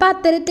 അപ്പോൾ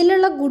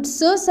അത്തരത്തിലുള്ള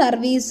ഗുഡ്സോ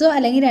സർവീസോ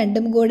അല്ലെങ്കിൽ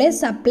രണ്ടും കൂടെ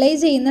സപ്ലൈ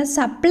ചെയ്യുന്ന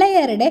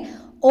സപ്ലയറുടെ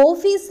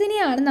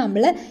ഓഫീസിനെയാണ്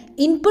നമ്മൾ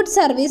ഇൻപുട്ട്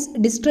സർവീസ്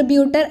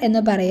ഡിസ്ട്രിബ്യൂട്ടർ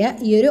എന്ന് പറയുക.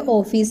 ഈ ഒരു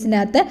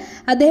ഓഫീസിനകത്ത്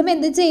അദ്ദേഹം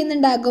എന്ത്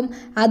ചെയ്യുന്നുണ്ടാകും?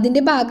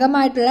 അതിൻ്റെ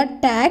ഭാഗമായിട്ടുള്ള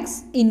ടാക്സ്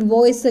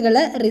ഇൻവോയ്സുകൾ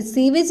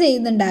റിസീവ്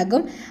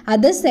ചെയ്യുന്നുണ്ടാകും.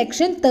 അത്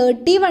സെക്ഷൻ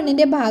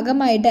 31ൻ്റെ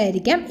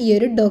ഭാഗമായിട്ടായിരിക്കാം ഈ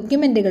ഒരു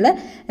ഡോക്യുമെൻറ്റുകൾ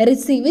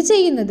റിസീവ്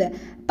ചെയ്യുന്നത്.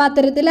 അപ്പം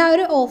അത്തരത്തിൽ ആ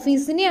ഒരു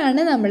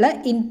ഓഫീസിനെയാണ് നമ്മൾ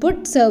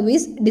ഇൻപുട്ട്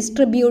സർവീസ്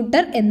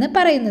ഡിസ്ട്രിബ്യൂട്ടർ എന്ന്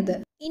പറയുന്നത്.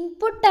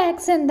 ഇൻപുട്ട്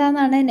ടാക്സ്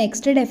എന്താണെന്നാണ്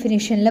നെക്സ്റ്റ്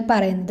ഡെഫിനിഷനിൽ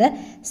പറയുന്നത്.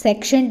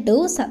 സെക്ഷൻ 2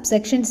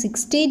 സബ്സെക്ഷൻ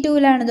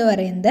 62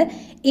 പറയുന്നത്.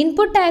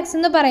 ഇൻപുട്ട് ടാക്സ്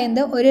എന്ന്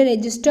പറയുന്നത് ഒരു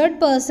രജിസ്റ്റേർഡ്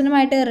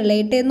പേഴ്സണുമായിട്ട്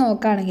റിലേറ്റ് ചെയ്ത്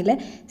നോക്കുകയാണെങ്കിൽ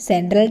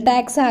സെൻട്രൽ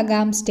ടാക്സ്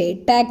ആകാം,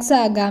 സ്റ്റേറ്റ് ടാക്സ്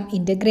ആകാം,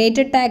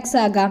 ഇൻ്റഗ്രേറ്റഡ് ടാക്സ്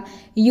ആകാം,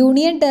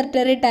 യൂണിയൻ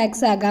ടെറിട്ടറി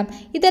ടാക്സ് ആകാം.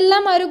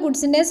 ഇതെല്ലാം ആ ഒരു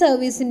ഗുഡ്സിൻ്റെയും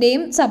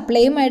സർവീസിൻ്റെയും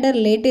സപ്ലൈയുമായിട്ട്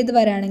റിലേറ്റ് ചെയ്ത്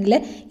വരികയാണെങ്കിൽ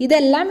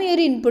ഇതെല്ലാം ഈ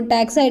ഒരു ഇൻപുട്ട്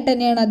ടാക്സ് ആയിട്ട്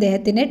തന്നെയാണ്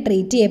അദ്ദേഹത്തിന്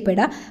ട്രീറ്റ്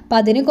ചെയ്യപ്പെടുക. അപ്പം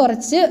അതിന്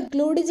കുറച്ച്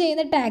ഇൻക്ലൂഡ്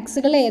ചെയ്യുന്ന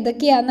ടാക്സുകൾ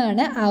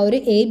ഏതൊക്കെയാണെന്നാണ് ആ ഒരു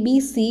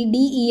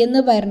ABCDE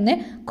എന്ന് പറഞ്ഞ്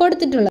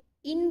കൊടുത്തിട്ടുള്ളത്.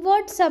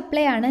 ഇൻവേർട്ട്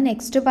സപ്ലൈ ആണ്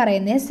നെക്സ്റ്റ്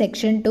പറയുന്നത്.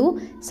 സെക്ഷൻ 2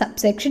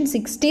 സബ്സെക്ഷൻ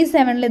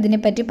 67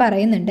 ഇതിനെപ്പറ്റി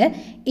പറയുന്നുണ്ട്.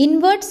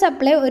 ഇൻവേർട്ട്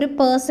സപ്ലൈ ഒരു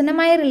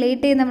പേഴ്സണുമായി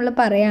റിലേറ്റ് ചെയ്ത് നമ്മൾ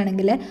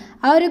പറയുകയാണെങ്കിൽ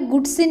ആ ഒരു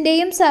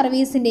ഗുഡ്സിൻ്റെയും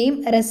സർവീസിൻ്റെയും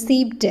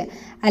റെസീപ്റ്റ്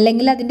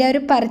അല്ലെങ്കിൽ അതിൻ്റെ ഒരു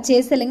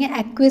പർച്ചേസ് അല്ലെങ്കിൽ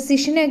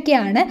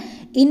അക്വിസിഷനൊക്കെയാണ്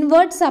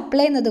ഇൻവേർട്ട്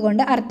സപ്ലൈ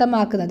എന്നതുകൊണ്ട്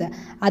അർത്ഥമാക്കുന്നത്.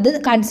 അത്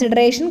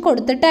കൺസിഡറേഷൻ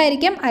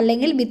കൊടുത്തിട്ടായിരിക്കാം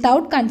അല്ലെങ്കിൽ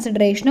വിത്തൗട്ട്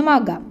കൺസിഡറേഷനും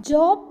ആകാം.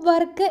 ജോബ്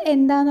വർക്ക്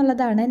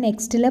എന്താണെന്നുള്ളതാണ്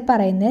നെക്സ്റ്റിൽ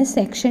പറയുന്നത്.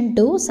 സെക്ഷൻ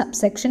 2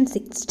 സബ്സെക്ഷൻ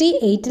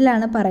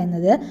 68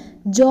 പറയുന്നത്.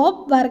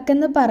 ജോബ് വർക്ക്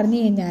എന്ന് പറഞ്ഞു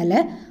കഴിഞ്ഞാൽ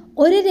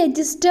ഒരു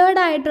രജിസ്റ്റേർഡ്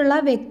ആയിട്ടുള്ള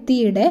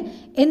വ്യക്തിയുടെ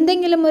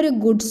എന്തെങ്കിലും ഒരു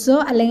ഗുഡ്സോ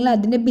അല്ലെങ്കിൽ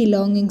അതിൻ്റെ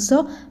ബിലോങ്ങിങ്സോ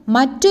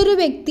മറ്റൊരു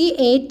വ്യക്തി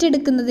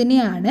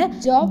ഏറ്റെടുക്കുന്നതിനെയാണ്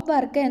ജോബ്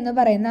വർക്ക് എന്ന്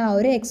പറയുന്ന ആ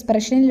ഒരു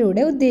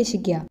എക്സ്പ്രഷനിലൂടെ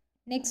ഉദ്ദേശിക്കുക.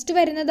 നെക്സ്റ്റ്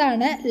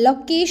വരുന്നതാണ്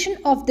location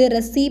of the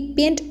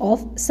recipient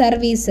of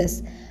services.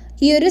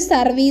 ഈ ഒരു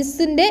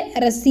സർവീസിൻ്റെ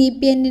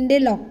റെസിപ്പിയൻറ്റിൻ്റെ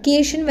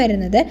ലൊക്കേഷൻ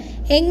വരുന്നത്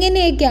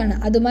എങ്ങനെയൊക്കെയാണ്,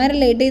 അതുമായി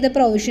റിലേറ്റ് ചെയ്ത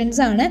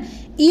പ്രൊവിഷൻസ് ആണ്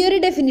ഈ ഒരു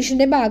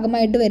ഡെഫിനിഷൻ്റെ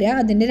ഭാഗമായിട്ട് വരിക.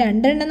 അതിൻ്റെ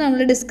 2 നമ്മൾ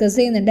ഡിസ്കസ്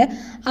ചെയ്യുന്നുണ്ട്.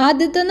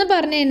 ആദ്യത്തെന്ന്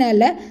പറഞ്ഞു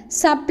കഴിഞ്ഞാൽ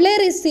സപ്ലൈ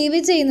റിസീവ്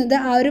ചെയ്യുന്നത്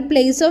ആ ഒരു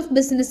പ്ലേസ് ഓഫ്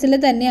ബിസിനസ്സിൽ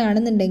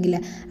തന്നെയാണെന്നുണ്ടെങ്കിൽ,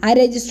 ആ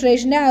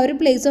രജിസ്ട്രേഷൻ്റെ ആ ഒരു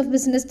പ്ലേസ് ഓഫ്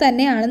ബിസിനസ്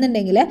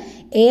തന്നെയാണെന്നുണ്ടെങ്കിൽ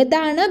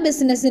ഏതാണ്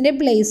ബിസിനസ്സിൻ്റെ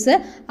പ്ലേസ്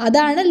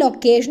അതാണ്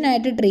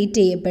ലൊക്കേഷനായിട്ട്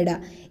ട്രീറ്റ്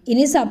ചെയ്യപ്പെടുക.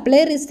 ഇനി സപ്ലൈ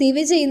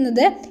റിസീവ്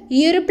ചെയ്യുന്നത്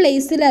ഈ ഒരു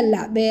പ്ലേസിലല്ല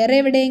വേറെ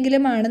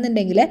എവിടെയെങ്കിലും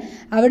ആണെന്നുണ്ടെങ്കിൽ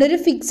അവിടെ ഒരു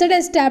ഫിക്സഡ്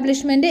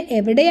എസ്റ്റാബ്ലിഷ്മെൻറ്റ്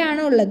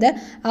എവിടെയാണോ ഉള്ളത്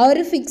ആ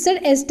ഒരു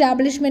ഫിക്സഡ്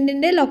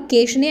എസ്റ്റാബ്ലിഷ്മെൻറ്റിൻ്റെ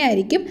ലൊക്കേഷനെ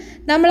ആയിരിക്കും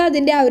നമ്മൾ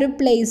അതിൻ്റെ ആ ഒരു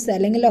പ്ലേസ്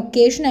അല്ലെങ്കിൽ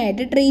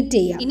ലൊക്കേഷനായിട്ട് ട്രീറ്റ്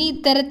ചെയ്യുക. ഇനി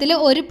ഇത്തരത്തിൽ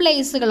ഒരു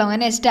പ്ലേസുകളോ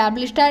അങ്ങനെ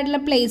എസ്റ്റാബ്ലിഷ്ഡ് ആയിട്ടുള്ള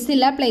പ്ലേസ്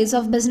ഇല്ല, പ്ലേസ്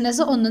ഓഫ്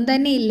ബിസിനസ് ഒന്നും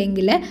തന്നെ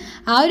ഇല്ലെങ്കിൽ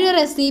ആ ഒരു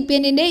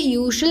റെസിപ്പിയൻറ്റിൻ്റെ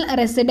യൂഷ്വൽ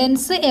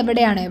റെസിഡൻസ്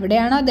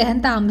എവിടെയാണോ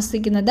അദ്ദേഹം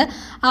താമസിക്കുന്നത്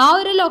ആ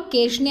ഒരു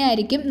ലൊക്കേഷനെ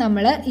ആയിരിക്കും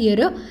നമ്മൾ ഈ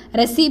ഒരു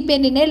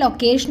റെസിപ്പിയൻറ്റിൻ്റെ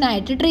ലൊക്കേഷനായിട്ട്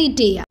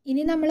ട്രീറ്റ് ചെയ്യുക.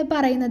 ഇനി നമ്മൾ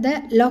പറയുന്നത്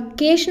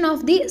location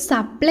of the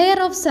supplier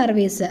of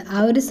service. ആ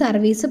ഒരു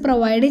സർവീസ്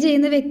പ്രൊവൈഡ്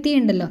ചെയ്യുന്ന വ്യക്തി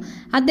ഉണ്ടല്ലോ,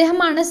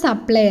 അദ്ദേഹമാണ്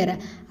സപ്ലയർ.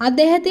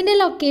 അദ്ദേഹത്തിൻ്റെ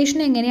ലൊക്കേഷൻ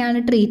എങ്ങനെയാണ്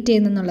ട്രീറ്റ്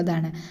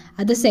ചെയ്യുന്നതെന്നുള്ളതാണ്.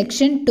 അത്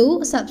സെക്ഷൻ 2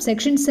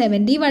 സബ്സെക്ഷൻ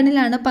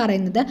 71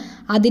 പറയുന്നത്.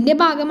 അതിൻ്റെ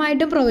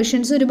ഭാഗമായിട്ട്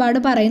പ്രൊവിഷൻസ് ഒരുപാട്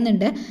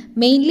പറയുന്നുണ്ട്.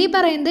 മെയിൻലി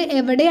പറയുന്നത്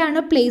എവിടെയാണ്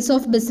പ്ലേസ്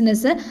ഓഫ്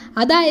ബിസിനസ്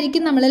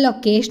അതായിരിക്കും നമ്മൾ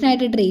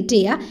ലൊക്കേഷനായിട്ട് ട്രീറ്റ്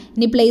ചെയ്യുക.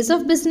 ഇനി പ്ലേസ്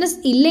ഓഫ് ബിസിനസ്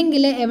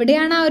ഇല്ലെങ്കിൽ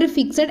എവിടെയാണ് ആ ഒരു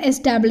ഫിക്സഡ്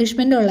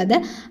എസ്റ്റാബ്ലിഷ്മെൻ്റ് ഉള്ളത്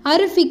ആ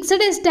ഒരു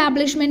ഫിക്സഡ്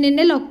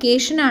എസ്റ്റാബ്ലിഷ്മെൻറ്റിൻ്റെ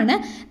ലൊക്കേഷനാണ്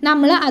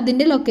നമ്മൾ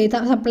അതിൻ്റെ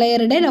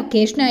സപ്ലയറുടെ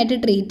ലൊക്കേഷനായിട്ട്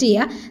ട്രീറ്റ്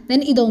ചെയ്യുക.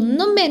 ദെൻ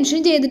ഇതൊന്നും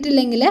മെൻഷൻ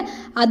ചെയ്തിട്ടില്ലെങ്കിൽ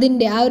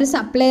അതിൻ്റെ ആ ഒരു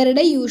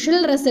സപ്ലയറുടെ യൂഷ്വൽ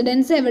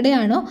റെസിഡൻസ്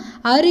എവിടെയാണോ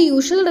ആ ഒരു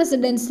യൂഷ്വൽ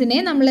റെസിഡൻസിനെ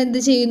നമ്മൾ എന്ത്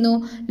ചെയ്യുന്നു,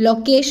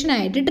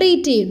 ലൊക്കേഷനായിട്ട്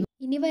ട്രീറ്റ് ചെയ്യുന്നു.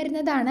 ഇനി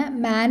വരുന്നതാണ്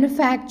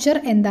മാനുഫാക്ചർ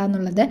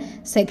എന്താണെന്നുള്ളത്.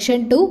 സെക്ഷൻ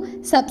 2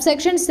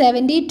 സബ്സെക്ഷൻ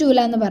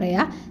 72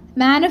 പറയുക.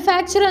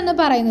 മാനുഫാക്ചർ എന്ന്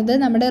പറയുന്നത്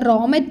നമ്മുടെ റോ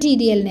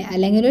മെറ്റീരിയലിനെ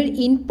അല്ലെങ്കിൽ ഒരു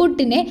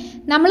ഇൻപുട്ടിനെ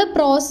നമ്മൾ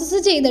പ്രോസസ്സ്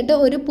ചെയ്തിട്ട്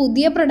ഒരു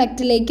പുതിയ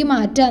പ്രൊഡക്റ്റിലേക്ക്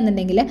മാറ്റുക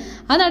എന്നുണ്ടെങ്കിൽ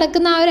അത്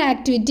നടക്കുന്ന ആ ഒരു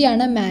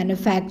ആക്ടിവിറ്റിയാണ്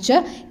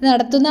മാനുഫാക്ചർ.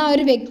 നടത്തുന്ന ആ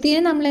ഒരു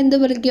വ്യക്തിയെ നമ്മൾ എന്ത്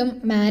വിളിക്കും,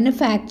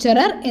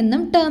 മാനുഫാക്ചറർ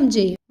എന്നും ടേം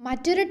ചെയ്യും.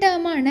 മറ്റൊരു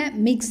ടേമാണ്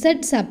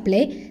മിക്സഡ്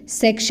സപ്ലൈ.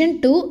 സെക്ഷൻ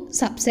 2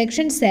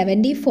 സബ്സെക്ഷൻ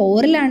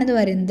 74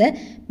 പറയുന്നത്.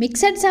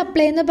 മിക്സഡ്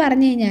സപ്ലൈ എന്ന്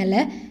പറഞ്ഞു കഴിഞ്ഞാൽ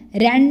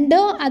രണ്ടോ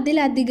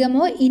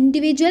അതിലധികമോ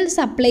ഇൻഡിവിജ്വൽ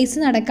സപ്ലൈസ്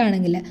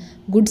നടക്കുകയാണെങ്കിൽ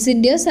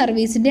ഗുഡ്സിൻ്റെയോ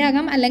സർവീസിൻ്റെയോ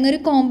ആകാം അല്ലെങ്കിൽ ഒരു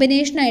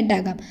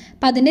കോമ്പിനേഷനായിട്ടാകാം.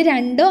 അപ്പം അതിന്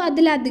രണ്ടോ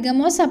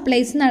അതിലധികമോ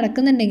സപ്ലൈസ്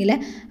നടക്കുന്നുണ്ടെങ്കിൽ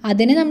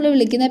അതിനെ നമ്മൾ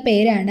വിളിക്കുന്ന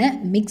പേരാണ്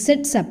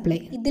മിക്സഡ്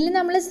സപ്ലൈ. ഇതിൽ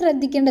നമ്മൾ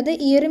ശ്രദ്ധിക്കേണ്ടത്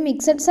ഈ ഒരു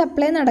മിക്സഡ്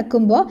സപ്ലൈ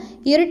നടക്കുമ്പോൾ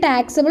ഈ ഒരു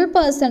ടാക്സബിൾ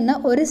പേഴ്സണിന്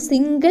ഒരു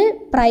സിംഗിൾ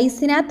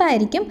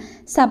പ്രൈസിനകത്തായിരിക്കും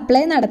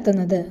സപ്ലൈ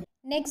നടത്തുന്നത്.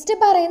 നെക്സ്റ്റ്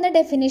പറയുന്ന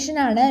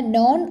ഡെഫിനിഷനാണ്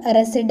non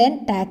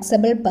resident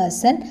taxable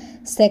person.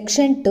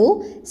 Section 2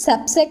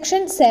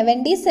 subsection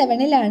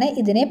 77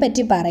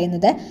 ഇതിനെപ്പറ്റി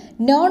പറയുന്നത്.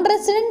 നോൺ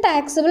റെസിഡൻറ്റ്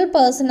ടാക്സബിൾ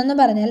പേഴ്സൺ എന്ന്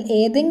പറഞ്ഞാൽ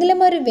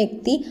ഏതെങ്കിലും ഒരു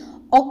വ്യക്തി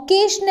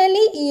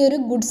ഒക്കേഷണലി ഈ ഒരു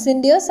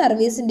ഗുഡ്സിൻ്റെയോ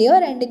സർവീസിൻ്റെയോ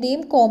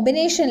രണ്ടിൻ്റെയും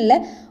കോമ്പിനേഷനിൽ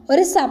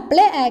ഒരു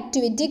സപ്ലൈ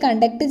ആക്ടിവിറ്റി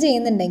കണ്ടക്ട്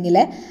ചെയ്യുന്നുണ്ടെങ്കിൽ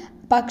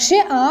പക്ഷേ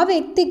ആ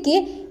വ്യക്തിക്ക്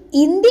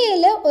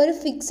ഇന്ത്യയിൽ ഒരു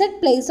ഫിക്സഡ്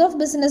പ്ലേസ് ഓഫ്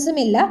ബിസിനസ്സും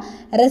ഇല്ല,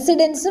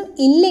 റെസിഡൻസും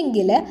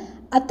ഇല്ലെങ്കിൽ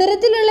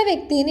അത്തരത്തിലുള്ള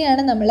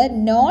വ്യക്തിനെയാണ് നമ്മൾ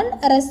നോൺ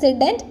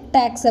റെസിഡൻറ്റ്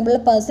ടാക്സബിൾ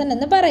പേഴ്സൺ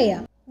എന്ന്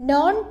പറയുക.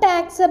 നോൺ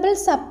ടാക്സബിൾ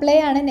സപ്ലൈ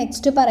ആണ്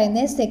നെക്സ്റ്റ്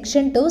പറയുന്നത്.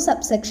 സെക്ഷൻ 2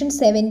 സബ്സെക്ഷൻ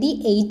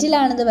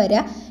 78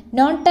 വരിക.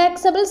 നോൺ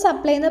ടാക്സബിൾ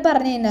സപ്ലൈ എന്ന്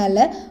പറഞ്ഞു കഴിഞ്ഞാൽ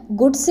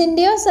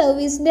ഗുഡ്സിൻ്റെയോ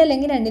സർവീസിൻ്റെയോ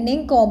അല്ലെങ്കിൽ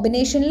രണ്ടിൻ്റെയും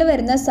കോമ്പിനേഷനിൽ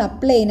വരുന്ന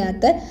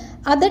സപ്ലൈനകത്ത്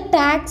അത്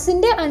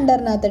ടാക്സിൻ്റെ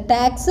അണ്ടറിനകത്ത്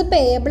ടാക്സ്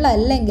പേയബിൾ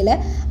അല്ലെങ്കിൽ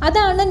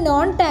അതാണ്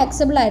നോൺ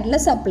ടാക്സബിൾ ആയിട്ടുള്ള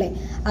സപ്ലൈ.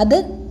 അത്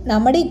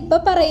നമ്മുടെ ഇപ്പോൾ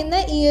പറയുന്ന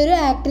ഈ ഒരു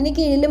ആക്ടിന്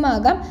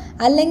കീഴിലുമാകാം,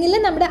 അല്ലെങ്കിൽ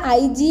നമ്മുടെ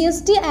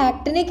IGST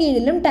ആക്ടിന്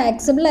കീഴിലും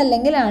ടാക്സബിൾ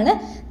അല്ലെങ്കിലാണ്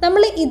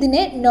നമ്മൾ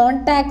ഇതിനെ നോൺ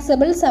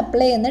ടാക്സബിൾ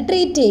സപ്ലൈ എന്ന്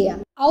ട്രീറ്റ് ചെയ്യുക.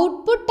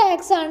 ഔട്ട്പുട്ട്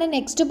ടാക്സ് ആണ്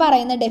നെക്സ്റ്റ്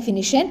പറയുന്ന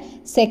ഡെഫിനിഷൻ.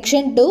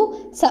 സെക്ഷൻ 2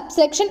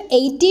 സബ്സെക്ഷൻ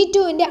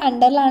 82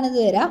 അണ്ടറിലാണ് ഇത്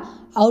വരിക.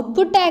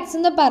 ഔട്ട്പുട്ട് ടാക്സ്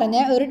എന്ന്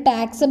പറഞ്ഞാൽ ഒരു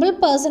ടാക്സബിൾ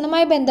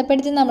പേഴ്സണുമായി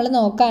ബന്ധപ്പെടുത്തി നമ്മൾ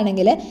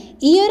നോക്കുകയാണെങ്കിൽ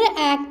ഈ ഒരു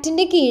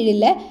ആക്ടിൻ്റെ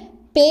കീഴിൽ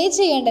പേ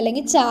ചെയ്യേണ്ട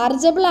അല്ലെങ്കിൽ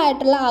ചാർജബിൾ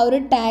ആയിട്ടുള്ള ആ ഒരു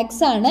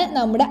ടാക്സ് ആണ്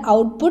നമ്മുടെ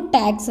ഔട്ട്പുട്ട്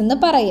ടാക്സ് എന്ന്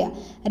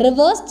പറയുക.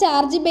 റിവേഴ്സ്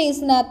ചാർജ്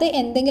ബേസിനകത്ത്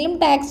എന്തെങ്കിലും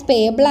ടാക്സ്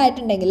പേയബിൾ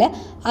ആയിട്ടുണ്ടെങ്കിൽ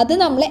അത്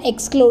നമ്മൾ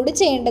എക്സ്ക്ലൂഡ്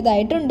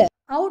ചെയ്യേണ്ടതായിട്ടുണ്ട്.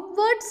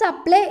 ഔട്ട്വേർഡ്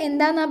സപ്ലൈ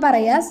എന്താണെന്നാണ്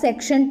പറയുക.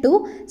 സെക്ഷൻ 2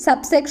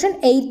 സബ്സെക്ഷൻ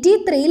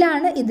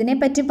 83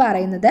 ഇതിനെപ്പറ്റി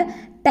പറയുന്നത്.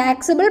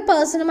 ടാക്സബിൾ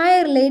പേഴ്സണുമായി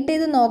റിലേറ്റ്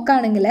ചെയ്ത്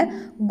നോക്കുകയാണെങ്കിൽ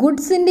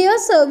ഗുഡ്സിൻ്റെയോ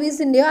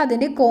സർവീസിൻ്റെയോ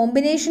അതിൻ്റെ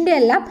കോമ്പിനേഷൻ്റെ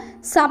എല്ലാം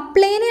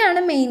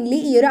സപ്ലൈനെയാണ് മെയിൻലി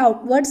ഈ ഒരു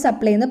ഔട്ട്വേർഡ്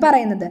സപ്ലൈ എന്ന്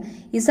പറയുന്നത്.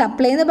 ഈ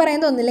സപ്ലൈ എന്ന്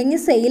പറയുന്നത് ഒന്നില്ലെങ്കിൽ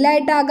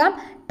സെയിലായിട്ടാകാം,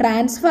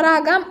 ട്രാൻസ്ഫർ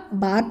ആകാം,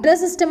 ബാർട്ടർ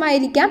സിസ്റ്റം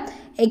ആയിരിക്കാം,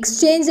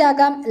 എക്സ്ചേഞ്ച്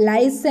ആകാം,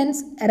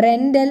 ലൈസൻസ്,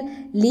 റെൻ്റൽ,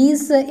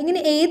 ലീസ്,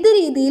 ഇങ്ങനെ ഏത്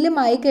രീതിയിലും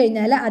ആയി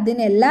കഴിഞ്ഞാൽ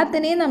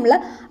അതിനെല്ലാത്തിനെയും നമ്മൾ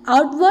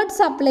ഔട്ട്വേർഡ്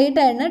സപ്ലൈ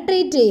ആയിട്ടാണ്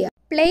ട്രീറ്റ് ചെയ്യുക.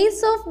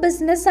 പ്ലേസ് ഓഫ്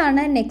ബിസിനസ്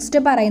ആണ് നെക്സ്റ്റ്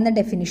പറയുന്ന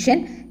ഡെഫിനിഷൻ.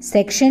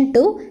 സെക്ഷൻ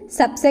 2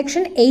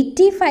 സബ്സെക്ഷൻ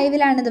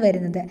 85 ഇത്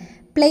വരുന്നത്.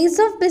 പ്ലേസ്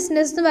ഓഫ്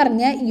ബിസിനസ് എന്ന്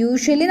പറഞ്ഞാൽ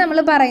യൂഷ്വലി നമ്മൾ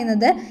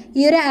പറയുന്നത്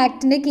ഈ ഒരു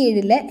ആക്ടിൻ്റെ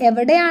കീഴിൽ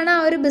എവിടെയാണ് ആ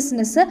ഒരു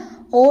ബിസിനസ്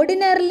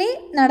ഓർഡിനറിലി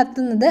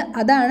നടത്തുന്നത്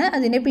അതാണ്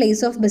അതിൻ്റെ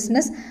പ്ലേസ് ഓഫ്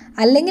ബിസിനസ്.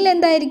 അല്ലെങ്കിൽ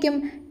എന്തായിരിക്കും,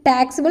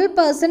 ടാക്സബിൾ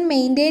പേഴ്സൺ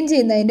മെയിൻറ്റെയിൻ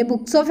ചെയ്യുന്ന അതിൻ്റെ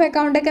ബുക്സ് ഓഫ്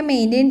അക്കൗണ്ടൊക്കെ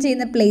മെയിൻറ്റെയിൻ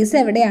ചെയ്യുന്ന പ്ലേസ്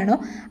എവിടെയാണോ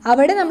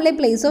അവിടെ നമ്മൾ ഈ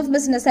പ്ലേസ് ഓഫ്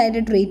ബിസിനസ്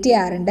ആയിട്ട് ട്രീറ്റ്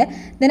ചെയ്യാറുണ്ട്.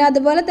 ദെൻ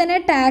അതുപോലെ തന്നെ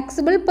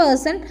ടാക്സബിൾ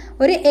പേഴ്സൺ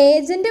ഒരു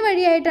ഏജൻറ്റ്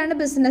വഴിയായിട്ടാണ്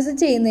ബിസിനസ്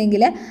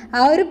ചെയ്യുന്നതെങ്കിൽ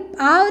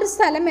ആ ഒരു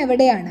സ്ഥലം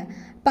എവിടെയാണ്,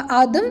 അപ്പം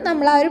അതും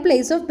നമ്മൾ ആ ഒരു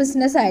പ്ലേസ് ഓഫ്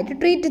ബിസിനസ് ആയിട്ട്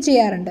ട്രീറ്റ്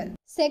ചെയ്യാറുണ്ട്.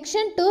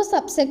 സെക്ഷൻ 2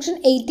 സബ്സെക്ഷൻ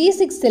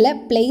 86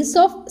 പ്ലേസ്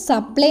ഓഫ്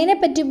സപ്ലൈനെ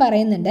പറ്റി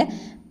പറയുന്നുണ്ട്.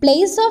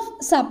 പ്ലേസ് ഓഫ്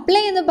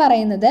സപ്ലൈ എന്ന്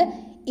പറയുന്നത്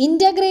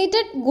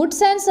integrated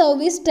goods and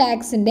service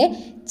ടാക്സിൻ്റെ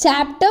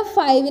chapter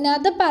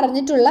 5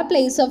 പറഞ്ഞിട്ടുള്ള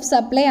പ്ലേസ് ഓഫ്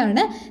സപ്ലൈ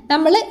ആണ്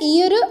നമ്മൾ ഈ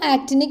ഒരു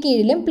ആക്ടിന്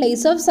കീഴിലും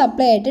പ്ലേസ് ഓഫ്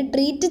സപ്ലൈ ആയിട്ട്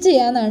ട്രീറ്റ്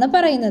ചെയ്യാമെന്നാണ്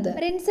പറയുന്നത്.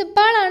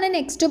 പ്രിൻസിപ്പാളാണ്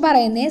നെക്സ്റ്റ്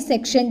പറയുന്നത്.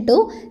 സെക്ഷൻ 2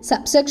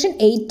 സബ്സെക്ഷൻ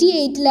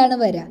 88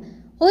 വരിക.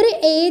 ഒരു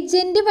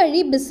ഏജൻറ്റ്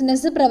വഴി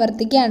ബിസിനസ്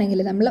പ്രവർത്തിക്കുകയാണെങ്കിൽ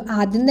നമ്മൾ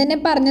ആദ്യം തന്നെ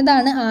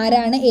പറഞ്ഞതാണ്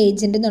ആരാണ്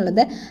ഏജൻറ്റ്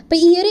എന്നുള്ളത്. അപ്പോൾ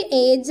ഈ ഒരു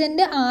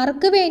ഏജൻറ്റ്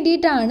ആർക്ക്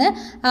വേണ്ടിയിട്ടാണ്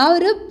ആ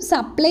ഒരു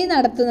സപ്ലൈ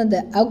നടത്തുന്നത്,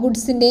 ആ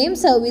ഗുഡ്സിൻ്റെയും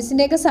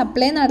സർവീസിൻ്റെയൊക്കെ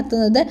സപ്ലൈ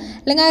നടത്തുന്നത്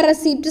അല്ലെങ്കിൽ ആ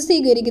റെസിപ്റ്റ്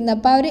സ്വീകരിക്കുന്നത്,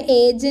 അപ്പോൾ ആ ഒരു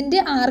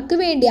ഏജൻറ്റ് ആർക്ക്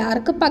വേണ്ടി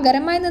ആർക്ക്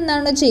പകരമായി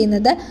നിന്നാണോ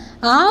ചെയ്യുന്നത്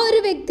ആ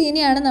ഒരു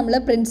വ്യക്തിനെയാണ് നമ്മൾ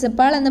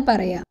പ്രിൻസിപ്പാൾ എന്ന്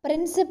പറയുക.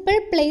 പ്രിൻസിപ്പൽ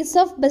പ്ലേസ്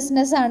ഓഫ്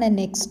ബിസിനസ് ആണ്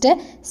നെക്സ്റ്റ്.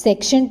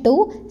 സെക്ഷൻ 2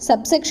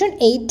 സബ്സെക്ഷൻ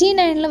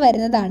 89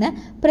 വരുന്നതാണ്.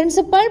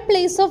 പ്രിൻസിപ്പൽ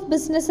പ്ലേസ് ഓഫ്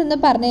ബിസിനസ് എന്ന്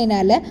പറഞ്ഞു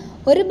കഴിഞ്ഞാൽ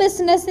ഒരു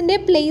ബിസിനസ്സിൻ്റെ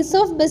പ്ലേസ്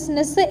ഓഫ്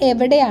ബിസിനസ്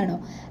എവിടെയാണോ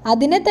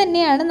അതിനെ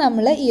തന്നെയാണ്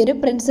നമ്മൾ ഈ ഒരു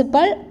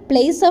പ്രിൻസിപ്പൽ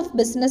പ്ലേസ് ഓഫ്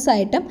ബിസിനസ്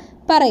ആയിട്ടും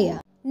പറയുക.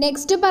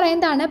 നെക്സ്റ്റ്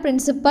പറയുന്നതാണ്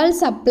പ്രിൻസിപ്പൽ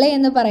സപ്ലൈ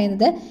എന്ന്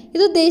പറയുന്നത്.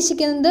 ഇത്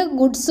ഉദ്ദേശിക്കുന്നത്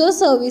ഗുഡ്സോ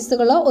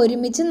സർവീസുകളോ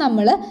ഒരുമിച്ച്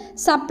നമ്മൾ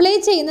സപ്ലൈ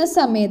ചെയ്യുന്ന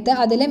സമയത്ത്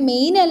അതിലെ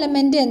മെയിൻ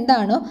എലമെൻറ്റ്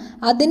എന്താണോ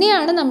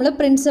അതിനെയാണ് നമ്മൾ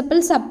പ്രിൻസിപ്പൽ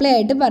സപ്ലൈ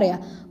ആയിട്ട്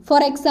പറയുക.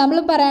 ഫോർ എക്സാമ്പിൾ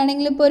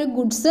പറയുകയാണെങ്കിൽ ഇപ്പോൾ ഒരു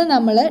ഗുഡ്സ്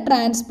നമ്മൾ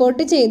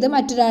ട്രാൻസ്പോർട്ട് ചെയ്ത്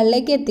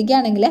മറ്റൊരാളിലേക്ക്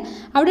എത്തിക്കുകയാണെങ്കിൽ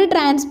അവിടെ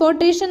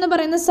ട്രാൻസ്പോർട്ടേഷൻ എന്ന്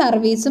പറയുന്ന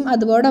സർവീസും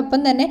അതോടൊപ്പം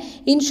തന്നെ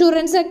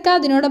ഇൻഷുറൻസ് ഒക്കെ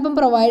അതിനോടൊപ്പം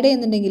പ്രൊവൈഡ്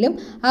ചെയ്യുന്നുണ്ടെങ്കിലും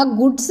ആ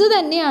ഗുഡ്സ്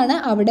തന്നെയാണ്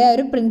അവിടെ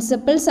ഒരു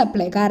പ്രിൻസിപ്പൽ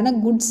സപ്ലൈ. കാരണം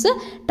ഗുഡ്സ്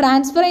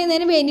ട്രാൻസ്ഫർ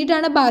ചെയ്യുന്നതിന്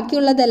വേണ്ടിയിട്ടാണ്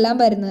ബാക്കിയുള്ളതെല്ലാം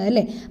വരുന്നത്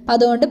അല്ലേ. അപ്പം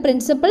അതുകൊണ്ട്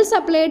പ്രിൻസിപ്പൽ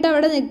സപ്ലൈ ആയിട്ട്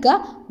അവിടെ നിൽക്കുക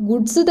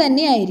ഗുഡ്സ്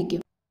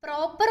തന്നെയായിരിക്കും.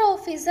 പ്രോപ്പർ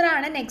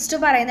ഓഫീസറാണ് നെക്സ്റ്റ്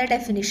പറയുന്ന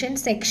ഡെഫിനിഷൻ.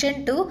 സെക്ഷൻ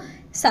 2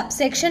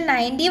 സബ്സെക്ഷൻ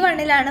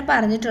 91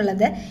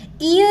 പറഞ്ഞിട്ടുള്ളത്.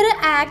 ഈ ഒരു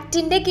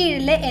ആക്ടിൻ്റെ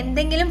കീഴിൽ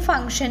എന്തെങ്കിലും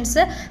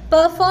ഫങ്ഷൻസ്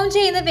പെർഫോം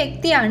ചെയ്യുന്ന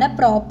വ്യക്തിയാണ്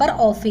പ്രോപ്പർ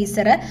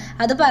ഓഫീസർ.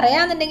 അത്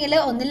പറയാന്നുണ്ടെങ്കിൽ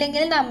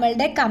ഒന്നില്ലെങ്കിൽ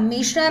നമ്മളുടെ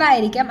കമ്മീഷണർ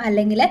ആയിരിക്കാം,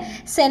 അല്ലെങ്കിൽ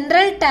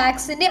സെൻട്രൽ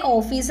ടാക്സിൻ്റെ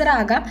ഓഫീസർ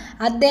ആകാം.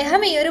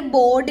 അദ്ദേഹം ഈ ഒരു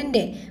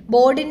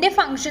ബോർഡിൻ്റെ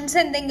ഫങ്ഷൻസ്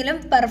എന്തെങ്കിലും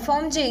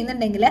പെർഫോം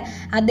ചെയ്യുന്നുണ്ടെങ്കിൽ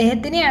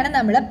അദ്ദേഹത്തിനെയാണ്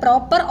നമ്മൾ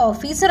പ്രോപ്പർ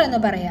ഓഫീസർ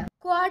എന്ന് പറയുക.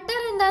 ക്വാർട്ടർ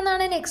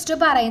എന്താണെന്നാണ് നെക്സ്റ്റ്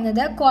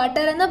പറയുന്നത്.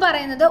 ക്വാർട്ടർ എന്ന്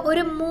പറയുന്നത്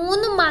ഒരു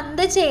 3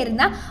 മന്ത്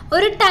ചേരുന്ന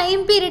ഒരു ടൈം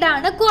പീരീഡ്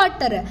ആണ്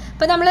ക്വാർട്ടർ.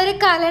 ഇപ്പോൾ നമ്മളൊരു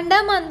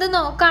കലണ്ടർ മന്ത്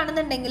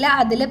നോക്കുകയാണെന്നുണ്ടെങ്കിൽ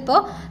അതിലിപ്പോൾ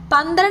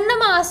 12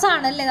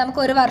 മാസമാണല്ലേ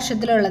നമുക്ക് ഒരു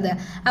വർഷത്തിലുള്ളത്.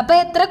 അപ്പോൾ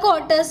എത്ര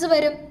ക്വാർട്ടേഴ്സ്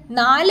വരും?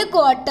 4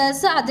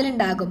 quarters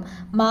അതിലുണ്ടാകും.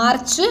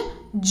 March,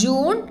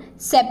 June,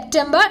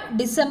 September,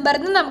 December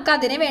എന്ന് നമുക്ക്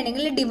അതിനെ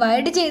വേണമെങ്കിൽ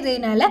ഡിവൈഡ് ചെയ്ത്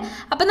കഴിഞ്ഞാൽ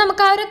അപ്പം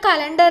നമുക്ക് ആ ഒരു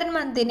കലണ്ടർ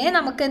മന്തിനെ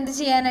നമുക്ക് എന്ത്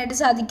ചെയ്യാനായിട്ട്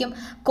സാധിക്കും?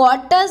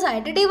 ക്വാർട്ടേഴ്സ്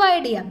ആയിട്ട്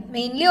ഡിവൈഡ് ചെയ്യാം.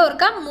 മെയിൻലി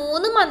ഓർക്കാം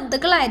 3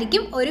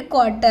 മന്തുകളായിരിക്കും ഒരു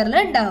ക്വാർട്ടറിൽ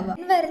ഉണ്ടാവുക.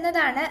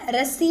 വരുന്നതാണ്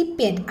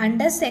റെസിപ്പിയൻറ്റ്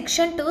അണ്ടർ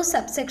സെക്ഷൻ 2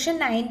 സബ്സെക്ഷൻ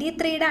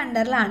 93യുടെ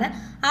അണ്ടറിലാണ്.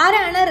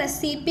 ആരാണ്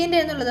റെസിപ്പിയൻ്റ്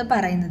എന്നുള്ളത്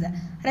പറയുന്നത്?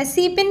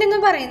 റെസിപ്പിയൻ്റ് എന്ന്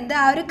പറയുന്നത്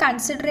ആ ഒരു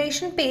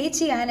കൺസിഡറേഷൻ പേ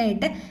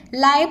ചെയ്യാനായിട്ട്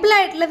ലയബിൾ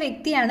ആയിട്ടുള്ള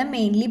വ്യക്തിയാണ്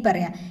മെയിൻലി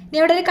പറയുക. ഇനി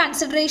അവിടെ ഒരു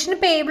കൺസിഡറേഷൻ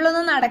പേയബിൾ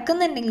ഒന്നും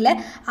നടക്കുന്നുണ്ടെങ്കിൽ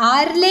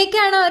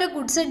ആരിലേക്കാണോ ഒരു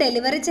ഗുഡ്സ്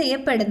ഡെലിവറി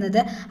ചെയ്യപ്പെടുന്നത്,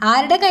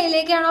 ആരുടെ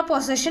കയ്യിലേക്കാണോ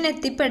പൊസഷൻ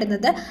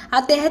എത്തിപ്പെടുന്നത്,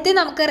 അദ്ദേഹത്തെ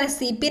നമുക്ക്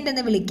റെസിപ്പിയൻ്റ്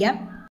എന്ന് വിളിക്കാം.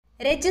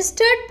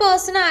 രജിസ്റ്റേർഡ്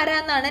പേഴ്സൺ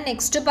ആരാന്നാണ്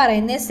നെക്സ്റ്റ്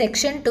പറയുന്നത്.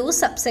 സെക്ഷൻ 2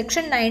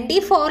 സബ്സെക്ഷൻ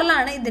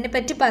 94ലാണ്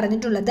ഇതിനെപ്പറ്റി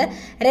പറഞ്ഞിട്ടുള്ളത്.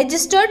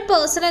 രജിസ്റ്റേർഡ്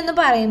പേഴ്സൺ എന്ന്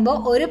പറയുമ്പോൾ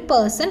ഒരു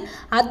പേഴ്സൺ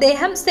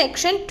അദ്ദേഹം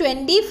സെക്ഷൻ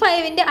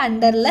 25ൻ്റെ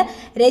അണ്ടറിൽ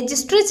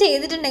രജിസ്റ്റർ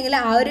ചെയ്തിട്ടുണ്ടെങ്കിൽ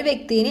ആ ഒരു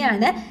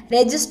വ്യക്തിനെയാണ്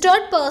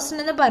രജിസ്റ്റേർഡ് പേഴ്സൺ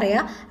എന്ന്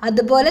പറയുക.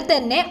 അതുപോലെ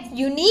തന്നെ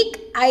യുണീക്ക്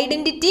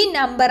ഐഡൻറ്റിറ്റി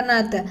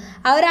നമ്പറിനകത്ത്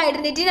ആ ഒരു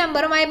ഐഡൻറ്റിറ്റി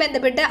നമ്പറുമായി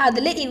ബന്ധപ്പെട്ട്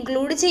അതിൽ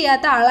ഇൻക്ലൂഡ്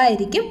ചെയ്യാത്ത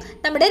ആളായിരിക്കും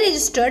നമ്മുടെ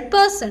രജിസ്റ്റേർഡ്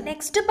പേഴ്സൺ.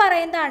 നെക്സ്റ്റ്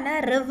പറയുന്നതാണ്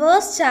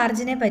റിവേഴ്സ്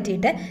ചാർജിനെ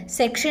പറ്റിയിട്ട്.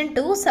 സെക്ഷൻ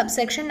 2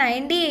 സബ്സെക്ഷൻ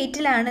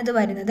 98ലാണ് ഇത്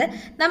വരുന്നത്.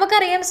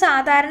 നമുക്കറിയാം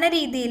സാധാരണ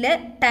രീതിയിൽ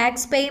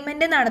ടാക്സ്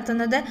പേയ്മെൻറ്റ്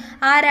നടത്തുന്നത്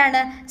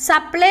ആരാണ്?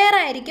 സപ്ലയർ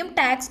ആയിരിക്കും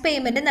ടാക്സ്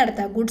പേയ്മെൻറ്റ്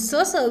നടത്തുക.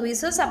 ഗുഡ്സോ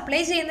സർവീസോ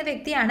സപ്ലൈ ചെയ്യുന്ന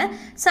വ്യക്തിയാണ്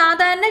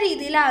സാധാരണ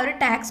രീതിയിൽ ആ ഒരു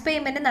ടാക്സ്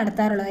പേയ്മെൻറ്റ്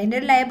നടത്താറുള്ളത്. അതിൻ്റെ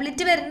ഒരു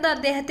ലയബിലിറ്റി വരുന്നത്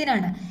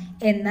അദ്ദേഹത്തിനാണ്.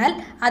 എന്നാൽ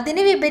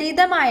അതിന്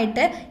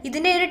വിപരീതമായിട്ട്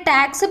ഇതിൻ്റെ ഒരു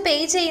ടാക്സ് പേ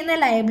ചെയ്യുന്ന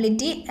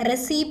ലയബിലിറ്റി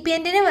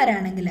റെസിപ്പിയൻറ്റിന്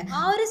വരാണെങ്കിൽ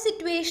ആ ഒരു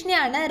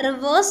സിറ്റുവേഷനെയാണ്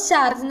റിവേഴ്സ്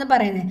ചാർജ് എന്ന്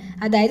പറയുന്നത്.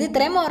 അതായത്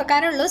ഇത്രയും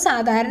ഓർക്കാനുള്ളൂ,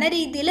 സാധാരണ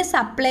രീതിയിൽ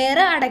സപ്ലയർ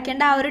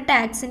അടയ്ക്കേണ്ട ആ ഒരു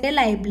ടാക്സിൻ്റെ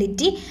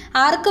ലയബിലിറ്റി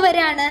ആർക്ക്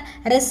വരാണ്?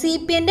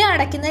 റെസിപ്പിയൻറ്റ്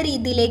അടയ്ക്കുന്ന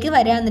രീതിയിലേക്ക്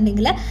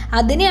വരാന്നുണ്ടെങ്കിൽ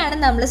അതിനെയാണ്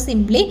നമ്മൾ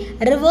സിംപ്ലി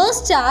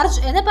റിവേഴ്സ്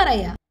ചാർജ് എന്ന്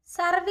പറയുക.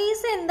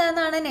 സർവീസ്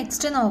എന്താണെന്നാണ്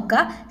നെക്സ്റ്റ്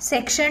നോക്കുക.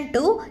 സെക്ഷൻ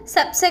 2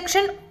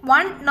 സബ്സെക്ഷൻ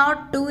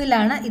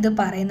 102ലാണ് ഇത്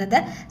പറയുന്നത്.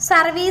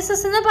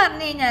 സർവീസസ് എന്ന്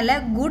പറഞ്ഞു കഴിഞ്ഞാൽ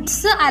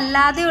ഗുഡ്സ്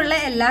അല്ലാതെയുള്ള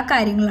എല്ലാ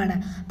കാര്യങ്ങളാണ്.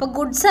 അപ്പോൾ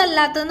ഗുഡ്സ്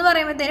അല്ലാത്തതെന്ന്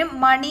പറയുമ്പോഴത്തേനും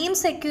മണിയും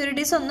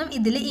സെക്യൂരിറ്റീസ് ഒന്നും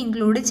ഇതിൽ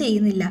ഇൻക്ലൂഡ്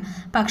ചെയ്യുന്നില്ല.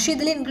 പക്ഷേ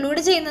ഇതിൽ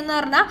ഇൻക്ലൂഡ് ചെയ്യുന്നതെന്ന്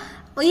പറഞ്ഞാൽ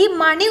ഈ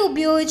മണി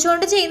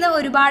ഉപയോഗിച്ചുകൊണ്ട് ചെയ്യുന്ന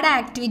ഒരുപാട്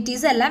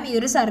ആക്ടിവിറ്റീസ് എല്ലാം ഈ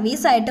ഒരു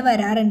സർവീസ് ആയിട്ട്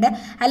വരാറുണ്ട്.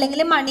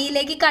 അല്ലെങ്കിൽ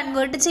മണിയിലേക്ക്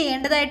കൺവേർട്ട്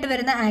ചെയ്യേണ്ടതായിട്ട്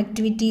വരുന്ന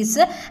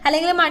ആക്ടിവിറ്റീസ്,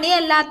 അല്ലെങ്കിൽ മണി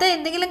അല്ലാത്ത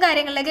എന്തെങ്കിലും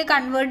കാര്യങ്ങളിലേക്ക്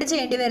കൺവേർട്ട്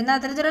ചെയ്യേണ്ടി വരുന്ന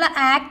അത്തരത്തിലുള്ള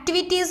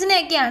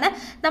ആക്ടിവിറ്റീസിനെയൊക്കെയാണ്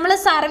നമ്മൾ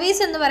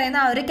സർവീസ് എന്ന് പറയുന്ന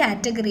ആ ഒരു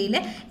കാറ്റഗറിയിൽ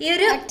ഈ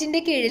ഒരു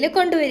ആക്ടിൻ്റെ കീഴിൽ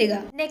കൊണ്ടുവരിക.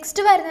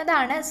 നെക്സ്റ്റ്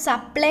വരുന്നതാണ്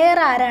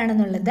സപ്ലയർ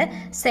ആരാണെന്നുള്ളത്.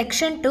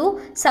 സെക്ഷൻ 2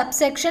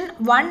 സബ്സെക്ഷൻ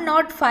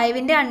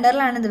 105ൻ്റെ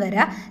അണ്ടറിലാണ് ഇത്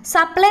വരിക.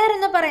 സപ്ലയർ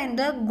എന്ന്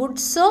പറയുന്നത്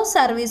ഗുഡ്സോ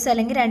സർവീസോ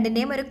അല്ലെങ്കിൽ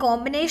രണ്ടിൻ്റെയും ഒരു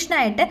കോമ്പിനേഷൻ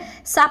ആയിട്ട്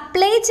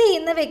സപ്ലൈ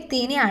ചെയ്യുന്ന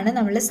വ്യക്തിനെയാണ്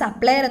നമ്മൾ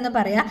സപ്ലയർ എന്ന്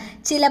പറയുക.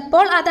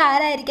 ചിലപ്പോൾ അത്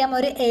ആരായിരിക്കാം?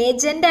 ഒരു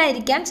ഏജന്റ്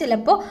ആയിരിക്കാം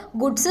ചിലപ്പോൾ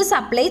ഗുഡ്സ്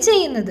സപ്ലൈ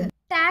ചെയ്യുന്നത്.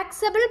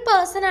 ടാക്സബിൾ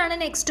പേഴ്സൺ ആണ്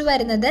നെക്സ്റ്റ്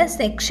വരുന്നത്.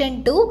 സെക്ഷൻ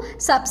 2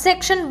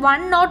 സബ്സെക്ഷൻ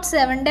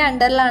 107ൻ്റെ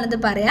അണ്ടറിലാണ് ഇത്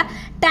പറയുക.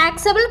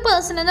 ടാക്സബിൾ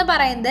പേഴ്സൺ എന്ന്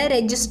പറയുന്നത്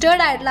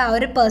രജിസ്റ്റേർഡ് ആയിട്ടുള്ള ആ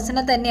ഒരു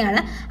പേഴ്സണെ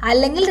തന്നെയാണ്.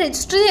 അല്ലെങ്കിൽ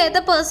രജിസ്റ്റർ ചെയ്ത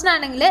പേഴ്സൺ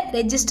ആണെങ്കിൽ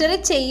രജിസ്റ്റർ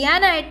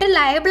ചെയ്യാനായിട്ട്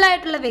ലയബിൾ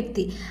ആയിട്ടുള്ള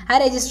വ്യക്തി. ആ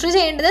രജിസ്റ്റർ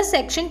ചെയ്യേണ്ടത്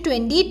സെക്ഷൻ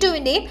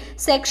 22ൻ്റെയും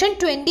സെക്ഷൻ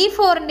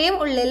 24ൻ്റെയും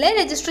ഉള്ളിൽ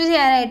രജിസ്റ്റർ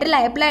ചെയ്യാനായിട്ട്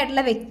ലയബിൾ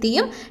ആയിട്ടുള്ള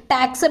വ്യക്തിയും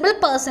ടാക്സബിൾ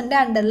പേഴ്സണിൻ്റെ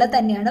അണ്ടറിൽ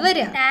തന്നെയാണ്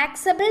വരിക.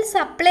 ടാക്സബിൾ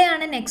സപ്ലൈ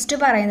ആണ് നെക്സ്റ്റ്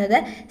പറയുന്നത്.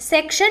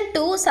 സെക്ഷൻ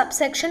 2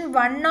 സബ്സെക്ഷൻ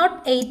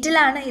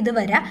 108ലാണ് ഇത്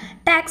വരിക.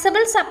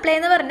 ടാക്സബിൾ സപ്ലൈ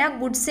എന്ന് പറഞ്ഞാൽ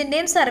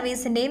ഗുഡ്സിൻ്റെയും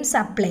സർവീസിൻ്റെയും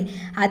സപ്ലൈ.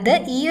 അത്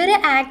ഈ ഒരു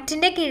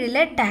ആക്ടിൻ്റെ കീഴിൽ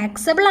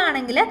ടാക്സബിൾ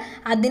ആണെങ്കിൽ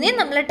അതിനെ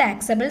നമ്മൾ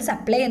ടാക്സബിൾ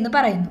സപ്ലൈ എന്ന്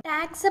പറയുന്നു.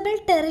 ടാക്സബിൾ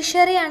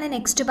ടെറിഷറി ആണ്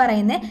നെക്സ്റ്റ്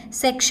പറയുന്നത്.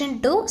 സെക്ഷൻ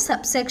 2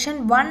 സബ്സെക്ഷൻ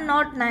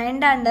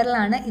 109ൻ്റെ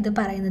അണ്ടറിലാണ് ഇത്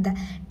പറയുന്നത്.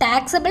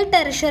 ടാക്സബിൾ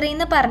ടെറിഷറി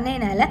എന്ന് പറഞ്ഞു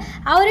കഴിഞ്ഞാൽ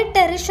ആ ഒരു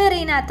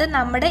ടെറിഷറിനകത്ത്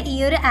നമ്മുടെ ഈ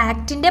ഒരു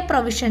ആക്ടിൻ്റെ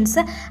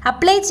പ്രൊവിഷൻസ്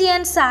അപ്ലൈ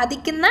ചെയ്യാൻ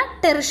സാധിക്കുന്ന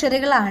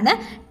ടെറിഷറികളാണ്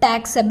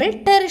ടാക്സബിൾ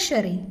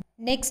ടെറിഷറി.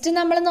 നെക്സ്റ്റ്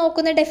നമ്മൾ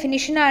നോക്കുന്ന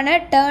ഡെഫിനിഷനാണ്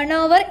turn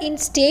over in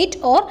state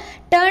or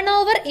turn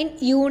over in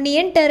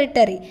union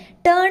territory.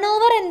 Turn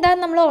over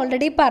എന്താണെന്ന് നമ്മൾ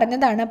ഓൾറെഡി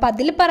പറഞ്ഞതാണ്. അപ്പോൾ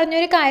അതിൽ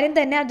പറഞ്ഞൊരു കാര്യം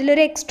തന്നെ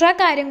അതിലൊരു എക്സ്ട്രാ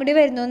കാര്യം കൂടി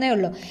വരുന്നേ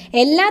ഉള്ളൂ.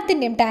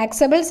 എല്ലാത്തിൻ്റെയും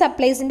ടാക്സബിൾ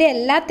സപ്ലൈസിൻ്റെ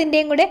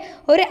എല്ലാത്തിൻ്റെയും കൂടെ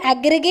ഒരു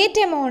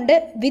അഗ്രിഗേറ്റ് എമൗണ്ട്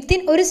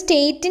വിത്തിൻ ഒരു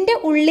സ്റ്റേറ്റിൻ്റെ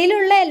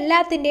ഉള്ളിലുള്ള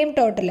എല്ലാത്തിൻ്റെയും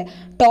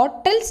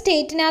ടോട്ടൽ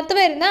സ്റ്റേറ്റിനകത്ത്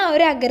വരുന്ന ആ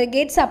ഒരു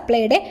അഗ്രിഗേറ്റ്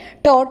സപ്ലൈയുടെ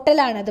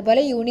ടോട്ടലാണ്.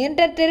 അതുപോലെ യൂണിയൻ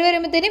ടെറിട്ടറി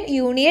വരുമ്പോഴത്തേനും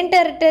യൂണിയൻ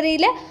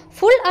ടെറിട്ടറിയിൽ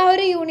ഫുൾ ആ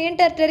ഒരു യൂണിയൻ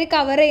ടെറിട്ടറി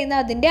കവർ ചെയ്യുന്ന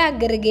അതിൻ്റെ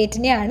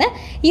അഗ്രിഗേറ്റിനെയാണ്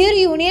ഈ ഒരു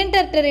യൂണിയൻ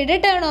ടെറിട്ടറിയുടെ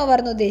ടേൺ ഓവർ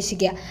എന്ന് ഉദ്ദേശിക്കുക.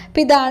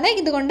 അപ്പോൾ ഇതാണ്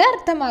ഇതുകൊണ്ട്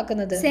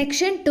അർത്ഥമാക്കുന്നത്.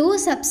 സെക്ഷൻ 2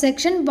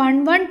 സബ്സെക്ഷൻ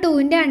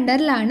 112ൻ്റെ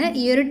അണ്ടറിലാണ്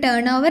ഈ ഒരു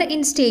ടേൺ ഓവർ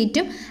ഇൻ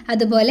സ്റ്റേറ്റും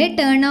അതുപോലെ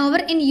ടേൺ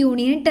ഓവർ ഇൻ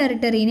യൂണിയൻ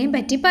ടെറിട്ടറിനെയും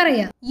പറ്റി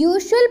പറയാം.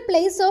 യൂഷ്വൽ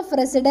പ്ലേസ് ഓഫ്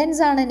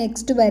റെസിഡൻസ് ആണ്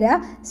നെക്സ്റ്റ് വരിക.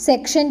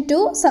 സെക്ഷൻ 2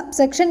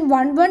 സബ്സെക്ഷൻ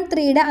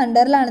 113യുടെ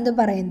അണ്ടറിലാണിത്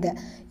പറയുന്നത്.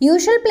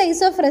 യൂഷ്വൽ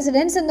പ്ലേസ് ഓഫ്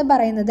റെസിഡൻസ് എന്ന്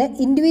പറയുന്നത്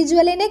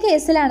ഇൻഡിവിജ്വലിൻ്റെ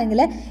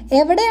കേസിലാണെങ്കിൽ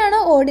എവിടെയാണോ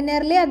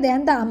ഓർഡിനറിലി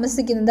അദ്ദേഹം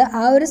താമസിക്കുന്നത്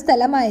ആ ഒരു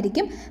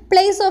സ്ഥലമായിരിക്കും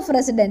പ്ലേസ് ഓഫ്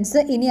റെസിഡൻസ്.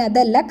 ഇനി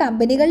അതല്ല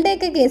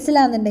കമ്പനികളുടെയൊക്കെ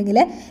കേസിലാണെന്നുണ്ടെങ്കിൽ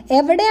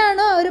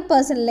എവിടെയാണോ ആ ഒരു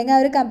പേഴ്സൺ അല്ലെങ്കിൽ ആ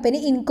ഒരു കമ്പനി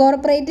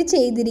ഇൻകോർപ്പറേറ്റ്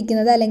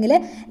ചെയ്തിരിക്കുന്നത് അല്ലെങ്കിൽ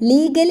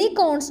ലീഗലി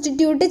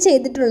കോൺസ്റ്റിറ്റ്യൂട്ട്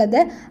ചെയ്തിട്ടുള്ളത്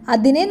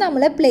അതിനെ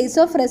നമ്മൾ പ്ലേസ്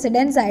ഓഫ്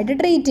റെസിഡൻസ് ആയിട്ട്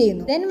ട്രീറ്റ്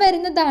ചെയ്യുന്നു. ദെൻ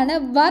വരുന്നതാണ്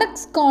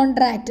വർക്ക്സ്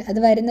കോൺട്രാക്ട്. അത്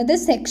വരുന്നത്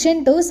സെക്ഷൻ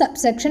 2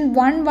 സബ്സെക്ഷൻ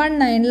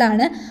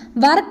 119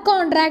 വർക്ക്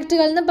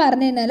കോൺട്രാക്റ്റുകൾ എന്ന്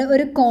പറഞ്ഞു കഴിഞ്ഞാൽ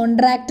ഒരു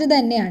കോൺട്രാക്റ്റ്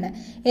തന്നെയാണ്.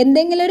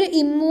 എന്തെങ്കിലും ഒരു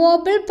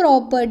ഇമ്മൂവബിൾ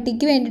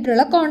പ്രോപ്പർട്ടിക്ക്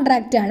വേണ്ടിയിട്ടുള്ള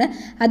കോൺട്രാക്റ്റ് ആണ്.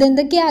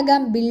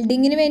 അതെന്തൊക്കെയാകാം?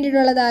 ബിൽഡിങ്ങിന്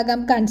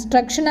വേണ്ടിയിട്ടുള്ളതാകാം,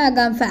 കൺസ്ട്രക്ഷൻ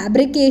ആകാം,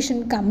 fabrication,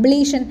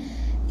 completion,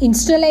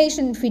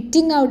 installation,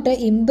 fitting out,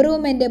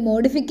 improvement,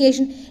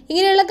 modification,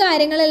 ഇങ്ങനെയുള്ള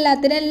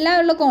കാര്യങ്ങളെല്ലാത്തിനെല്ലാം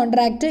ഉള്ള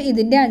കോൺട്രാക്റ്റ്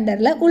ഇതിൻ്റെ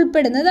അണ്ടറിൽ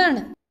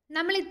ഉൾപ്പെടുന്നതാണ്.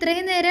 നമ്മൾ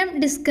ഇത്രയും നേരം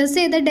ഡിസ്കസ്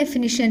ചെയ്ത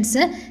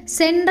definitions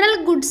central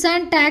goods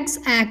and tax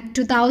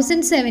act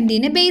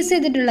 2017 base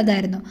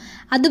ചെയ്തിട്ടുള്ളതായിരുന്നു.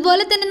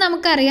 അതുപോലെ തന്നെ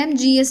നമുക്കറിയാം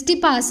GST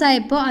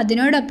പാസ്സായപ്പോൾ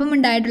അതിനോടൊപ്പം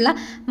ഉണ്ടായിട്ടുള്ള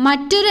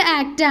മറ്റൊരു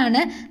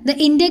ആക്റ്റാണ് the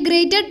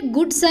integrated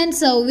goods and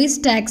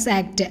service tax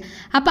act.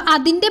 അപ്പോൾ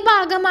അതിൻ്റെ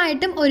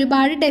ഭാഗമായിട്ടും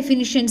ഒരുപാട്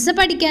ഡെഫിനിഷൻസ്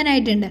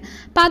പഠിക്കാനായിട്ടുണ്ട്.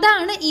 അപ്പോൾ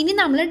അതാണ് ഇനി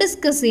നമ്മൾ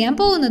ഡിസ്കസ് ചെയ്യാൻ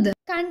പോകുന്നത്.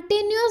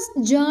 കണ്ടിന്യൂസ്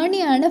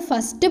ജേണിയാണ്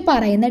ഫസ്റ്റ്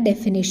പറയുന്ന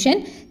ഡെഫിനിഷൻ.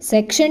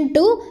 സെക്ഷൻ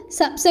 2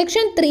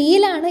 സബ്സെക്ഷൻ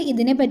 3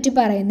 ഇതിനെപ്പറ്റി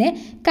പറയുന്നത്.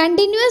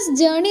 കണ്ടിന്യൂസ്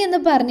ജേണി എന്ന്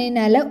പറഞ്ഞു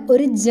കഴിഞ്ഞാൽ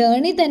ഒരു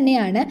ജേണി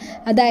തന്നെയാണ്.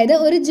 അതായത്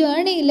ഒരു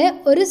ജേണിയിൽ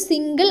ഒരു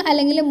സിംഗിൾ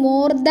അല്ലെങ്കിൽ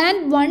മോർ ദാൻ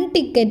 1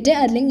 ടിക്കറ്റ്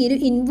അല്ലെങ്കിൽ ഒരു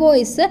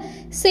ഇൻവോയ്സ്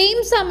സെയിം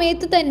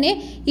സമയത്ത് തന്നെ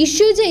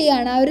ഇഷ്യൂ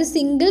ചെയ്യുകയാണ് ആ ഒരു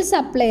സിംഗിൾ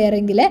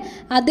സപ്ലയറെങ്കിൽ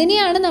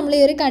അതിനെയാണ് നമ്മൾ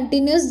ഈ ഒരു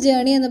കണ്ടിന്യൂസ്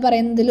ജേണി എന്ന്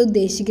പറയുന്നതിൽ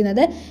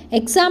ഉദ്ദേശിക്കുന്നത്.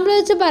 എക്സാമ്പിൾ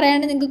വെച്ച്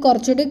പറയുകയാണെങ്കിൽ നിങ്ങൾക്ക്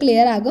കുറച്ചുകൂടി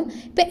ക്ലിയർ ആകും.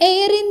 ഇപ്പോൾ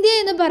എയർ ഇന്ത്യ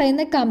എന്ന് പറയുന്ന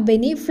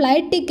കമ്പനി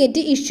ഫ്ലൈറ്റ്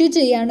ടിക്കറ്റ് ഇഷ്യൂ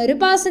ചെയ്യാണ് ഒരു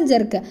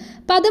പാസഞ്ചർക്ക്.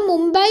 അപ്പോൾ അത്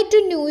മുംബൈ ടു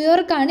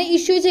ന്യൂയോർക്കാണ്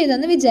ഇഷ്യൂ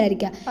ചെയ്തതെന്ന്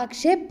വിചാരിക്കുക.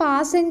 പക്ഷേ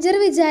പാസഞ്ചർ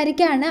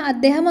വിചാരിക്കുകയാണ്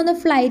അദ്ദേഹം ഒന്ന്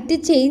ഫ്ലൈറ്റ്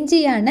ചേഞ്ച്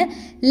ചെയ്യാണ്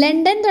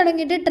ലണ്ടൻ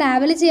തുടങ്ങിയിട്ട്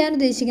ട്രാവൽ ചെയ്യാൻ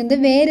ഉദ്ദേശിക്കുന്നത്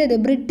വേറൊരു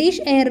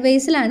ബ്രിട്ടീഷ്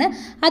എയർവേസിലാണ്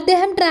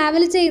അദ്ദേഹം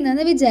ട്രാവൽ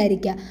ചെയ്യുന്നതെന്ന് വിചാരിക്കുക.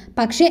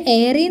 പക്ഷേ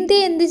എയർ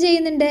ഇന്ത്യ എന്ത്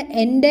ചെയ്യുന്നുണ്ട്?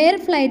 എൻ്റയർ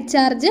ഫ്ലൈറ്റ്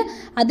ചാർജ്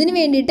അതിന്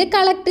വേണ്ടിയിട്ട്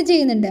കളക്ട്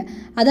ചെയ്യുന്നുണ്ട്.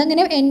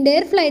 അതങ്ങനെ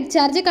എൻ്റയർ ഫ്ലൈറ്റ്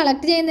ചാർജ്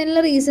കളക്ട്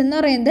ചെയ്യുന്നതിനുള്ള റീസൺ എന്ന്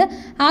പറയുന്നത്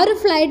ആ ഒരു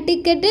ഫ്ലൈറ്റ്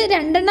ടിക്കറ്റ്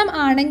 2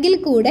 ആണെങ്കിൽ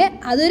കൂടെ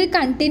അതൊരു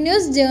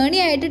കണ്ടിന്യൂസ് ജേണി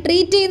ആയിട്ട്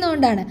ട്രീറ്റ്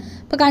ചെയ്യുന്നതുകൊണ്ടാണ്.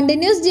 അപ്പോൾ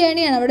കണ്ടിന്യൂസ്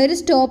ജേണിയാണ്, അവിടെ ഒരു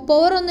സ്റ്റോപ്പ്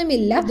ഓവർ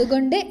ഒന്നുമില്ല.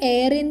 അതുകൊണ്ട്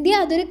എയർ ഇന്ത്യ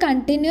അതൊരു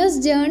കണ്ടിന്യൂസ്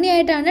ജേണി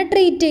ആയിട്ടാണ്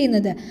ട്രീറ്റ്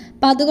ചെയ്യുന്നത്.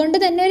 അപ്പോൾ അതുകൊണ്ട്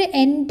തന്നെ ഒരു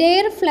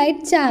entire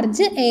flight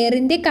charge air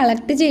India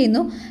collect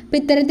ചെയ്യുന്നു. അപ്പോൾ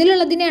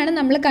ഇത്തരത്തിലുള്ളതിനെയാണ്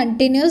നമ്മൾ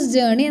കണ്ടിന്യൂസ്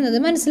ജേണി എന്നത്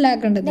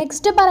മനസ്സിലാക്കേണ്ടത്.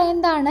 നെക്സ്റ്റ്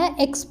പറയുന്നതാണ്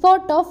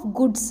എക്സ്പോർട്ട് ഓഫ്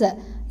ഗുഡ്സ്.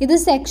 ഇത്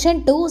സെക്ഷൻ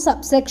 2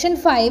 സബ്സെക്ഷൻ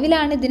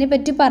 5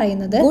 ഇതിനെപ്പറ്റി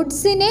പറയുന്നത്.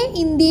 ഗുഡ്സിനെ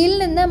ഇന്ത്യയിൽ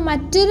നിന്ന്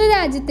മറ്റൊരു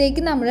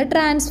രാജ്യത്തേക്ക് നമ്മൾ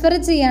ട്രാൻസ്ഫർ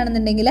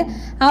ചെയ്യുകയാണെന്നുണ്ടെങ്കിൽ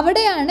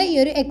അവിടെയാണ് ഈ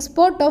ഒരു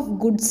എക്സ്പോർട്ട് ഓഫ്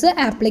ഗുഡ്സ്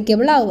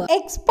ആപ്ലിക്കബിൾ ആവുക.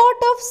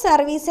 എക്സ്പോർട്ട് ഓഫ്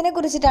സർവീസിനെ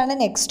കുറിച്ചിട്ടാണ്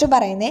നെക്സ്റ്റ്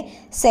പറയുന്നത്.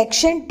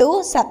 സെക്ഷൻ 2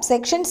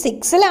 സബ്സെക്ഷൻ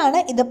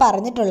 6 ഇത്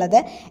പറഞ്ഞിട്ടുള്ളത്.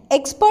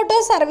 എക്സ്പോർട്ട്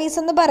ഓഫ് സർവീസ്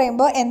എന്ന്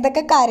പറയുമ്പോൾ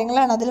എന്തൊക്കെ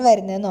കാര്യങ്ങളാണ് അതിൽ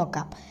വരുന്നത്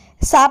നോക്കാം.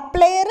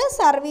 സപ്ലയർ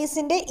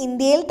സർവീസിൻ്റെ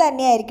ഇന്ത്യയിൽ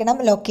തന്നെയായിരിക്കണം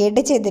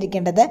ലൊക്കേറ്റ്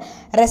ചെയ്തിരിക്കേണ്ടത്.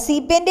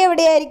 റെസിപ്പിയൻ്റ്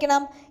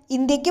എവിടെയായിരിക്കണം?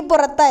 ഇന്ത്യക്ക്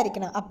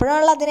പുറത്തായിരിക്കണം.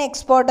 അപ്പോഴാണല്ലോ അതിന്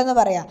എക്സ്പോർട്ട് എന്ന്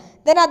പറയാം.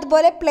 ദെൻ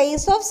അതുപോലെ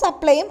പ്ലേസ് ഓഫ്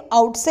സപ്ലൈയും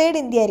ഔട്ട്സൈഡ്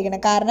ഇന്ത്യ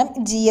ആയിരിക്കണം. കാരണം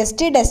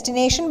GST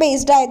ഡെസ്റ്റിനേഷൻ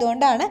ബേസ്ഡ്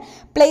ആയതുകൊണ്ടാണ്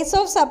place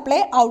of supply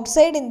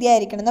outside India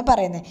ആയിരിക്കണം എന്ന്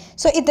പറയുന്നത്.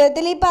 സോ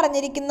ഇത്തരത്തിൽ ഈ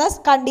പറഞ്ഞിരിക്കുന്ന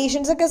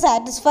കണ്ടീഷൻസ് ഒക്കെ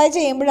സാറ്റിസ്ഫൈ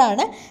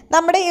ചെയ്യുമ്പോഴാണ്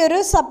നമ്മുടെ ഈ ഒരു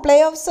സപ്ലൈ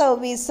ഓഫ്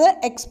സർവീസ്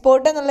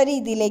എക്സ്പോർട്ട് എന്നുള്ള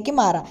രീതിയിലേക്ക്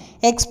മാറാം,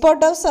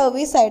 എക്സ്പോർട്ട് ഓഫ്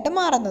സർവീസ് ആയിട്ട്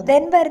മാറുന്നത്.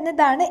 ദെൻ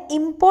വരുന്നതാണ്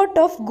ഇമ്പോർട്ട്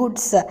ഓഫ്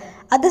ഗുഡ്സ്.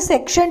 അത്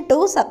സെക്ഷൻ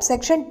 2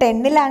 സബ്സെക്ഷൻ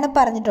 10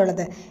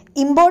 പറഞ്ഞിട്ടുള്ളത്.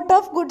 ഇമ്പോർട്ട്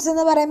ഓഫ് ഗുഡ്സ്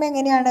എന്ന് പറയുമ്പോൾ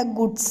എങ്ങനെയാണ്?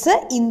 ഗുഡ്സ്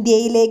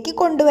ഇന്ത്യയിലേക്ക്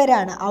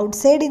കൊണ്ടുവരാണ്,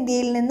 ഔട്ട്സൈഡ്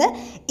ഇന്ത്യയിൽ നിന്ന്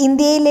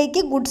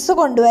ഇന്ത്യയിലേക്ക് ഗുഡ്സ്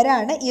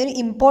കൊണ്ടുവരാണ് ഈ ഒരു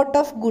ഇമ്പോർട്ട്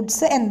ഓഫ്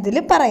ഗുഡ്സ് എന്നതിൽ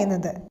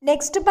പറയുന്നത്.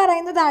 നെക്സ്റ്റ്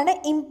പറയുന്നതാണ്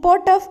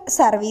import of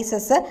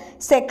services.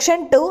 Section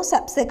 2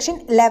 subsection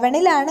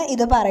 11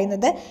 ഇത്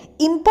പറയുന്നത്.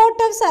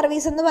 ഇമ്പോർട്ട് ഓഫ്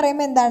സർവീസ് എന്ന്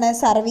പറയുമ്പോൾ എന്താണ്?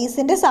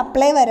 സർവീസിൻ്റെ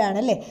സപ്ലൈ വരാണ്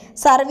അല്ലേ,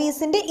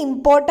 സർവീസിൻ്റെ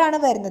ഇമ്പോർട്ടാണ്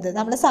വരുന്നത്.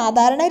 നമ്മൾ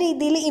സാധാരണ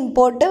രീതിയിൽ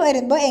ഇമ്പോർട്ട്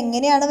വരുമ്പോൾ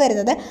എങ്ങനെയാണ്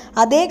വരുന്നത്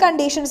അതേ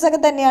കണ്ടീഷൻസ്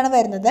ഒക്കെ തന്നെയാണ്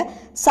വരുന്നത്.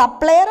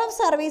 സപ്ലയർ ഓഫ്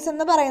സർവീസ്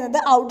എന്ന് പറയുന്നത്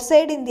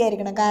ഔട്ട്സൈഡ് ഇന്ത്യ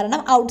ആയിരിക്കണം. കാരണം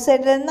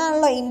ഔട്ട്സൈഡിൽ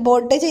നിന്നാണല്ലോ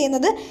ഇമ്പോർട്ട്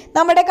ചെയ്യുന്നത്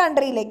നമ്മുടെ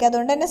കൺട്രിയിലേക്ക്.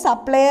 അതുകൊണ്ട് തന്നെ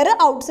സപ്ലയർ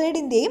ഔട്ട്സൈഡ്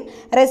ഇന്ത്യയും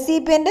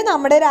റെസിപ്പിയൻ്റ്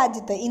നമ്മുടെ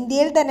രാജ്യത്ത്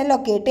ഇന്ത്യയിൽ തന്നെ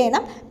ലൊക്കേറ്റ്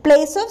ചെയ്യണം.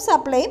 പ്ലേസ് ഓഫ്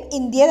സപ്ലൈയും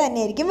ഇന്ത്യ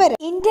തന്നെയായിരിക്കും വരും.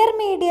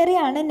 ഇൻ്റർമീഡിയറി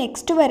ആണ്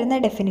നെക്സ്റ്റ് വരുന്ന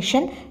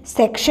ഡെഫിനിഷൻ.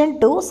 സെക്ഷൻ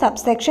 2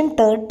 സബ്സെക്ഷൻ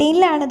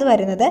 13 ഇത്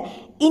വരുന്നത്.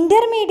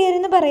 ഇൻ്റർമീഡിയറി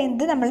എന്ന്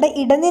പറയുന്നത് നമ്മളുടെ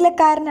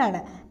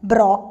ഇടനിലക്കാരനാണ്.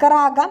 ബ്രോക്കർ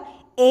ആകാം,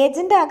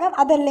 ഏജൻ്റ് ആകാം,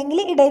 അതല്ലെങ്കിൽ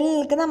ഇടയിൽ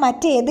നിൽക്കുന്ന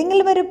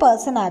മറ്റേതെങ്കിലും ഒരു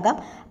പേഴ്സൺ ആകാം.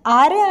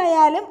 ആരെ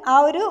ആയാലും ആ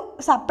ഒരു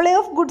സപ്ലൈ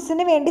ഓഫ്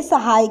ഗുഡ്സിന് വേണ്ടി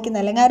സഹായിക്കുന്ന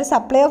അല്ലെങ്കിൽ ആ ഒരു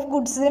സപ്ലൈ ഓഫ്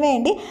ഗുഡ്സിന്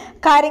വേണ്ടി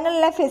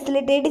കാര്യങ്ങളെല്ലാം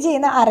ഫെസിലിറ്റേറ്റ്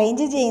ചെയ്യുന്ന,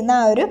 അറേഞ്ച് ചെയ്യുന്ന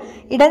ആ ഒരു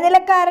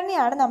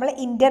ഇടനിലക്കാരനെയാണ് നമ്മൾ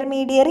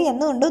ഇൻ്റർമീഡിയറി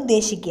എന്നുകൊണ്ട്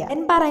ഉദ്ദേശിക്കുക.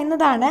 എന്ന്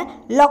പറയുന്നതാണ്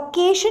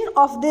location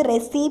of the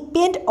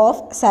recipient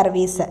of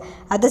service.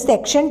 അത്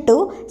സെക്ഷൻ 2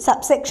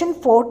 സബ്സെക്ഷൻ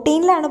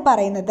 14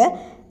 പറയുന്നത്.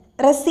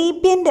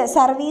 റെസിപ്പിയൻ്റ്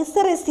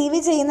സർവീസ് റിസീവ്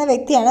ചെയ്യുന്ന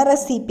വ്യക്തിയാണ്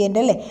റെസിപ്പിയൻ്റ്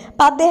അല്ലേ.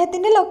 അപ്പോൾ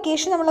അദ്ദേഹത്തിൻ്റെ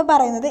ലൊക്കേഷൻ നമ്മൾ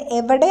പറയുന്നത്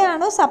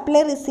എവിടെയാണോ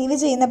സപ്ലൈ റിസീവ്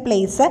ചെയ്യുന്ന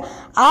പ്ലേസ്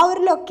ആ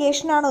ഒരു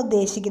ലൊക്കേഷനാണ്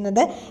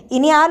ഉദ്ദേശിക്കുന്നത്.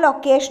 ഇനി ആ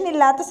ലൊക്കേഷൻ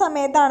ഇല്ലാത്ത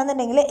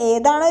സമയത്താണെന്നുണ്ടെങ്കിൽ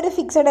ഏതാണ് ഒരു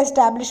ഫിക്സഡ്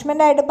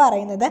എസ്റ്റാബ്ലിഷ്മെൻ്റ് ആയിട്ട്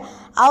പറയുന്നത്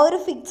ആ ഒരു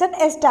ഫിക്സഡ്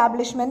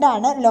എസ്റ്റാബ്ലിഷ്മെൻ്റ്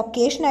ആണ്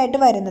ലൊക്കേഷനായിട്ട്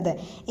വരുന്നത്.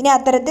 ഇനി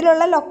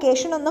അത്തരത്തിലുള്ള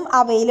ലൊക്കേഷൻ ഒന്നും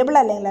അവൈലബിൾ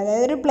അല്ലെങ്കിൽ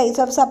അതായത് ഒരു പ്ലേസ്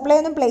ഓഫ് സപ്ലൈ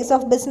ഒന്നും പ്ലേസ്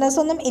ഓഫ് ബിസിനസ്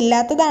ഒന്നും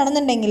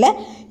ഇല്ലാത്തതാണെന്നുണ്ടെങ്കിൽ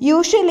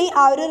യൂഷ്വലി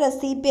ആ ഒരു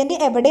റെസിപ്പിയൻ്റ്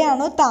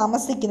എവിടെയാണോ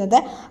താമസിക്കുന്നത്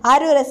ആ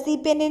ഒരു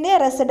റെസിപ്പിയൻറ്റിൻ്റെ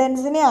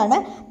റെസിഡൻസിനെയാണ്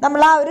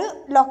നമ്മൾ ആ ഒരു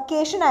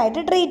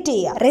ലൊക്കേഷനായിട്ട് ട്രീറ്റ്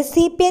ചെയ്യുക.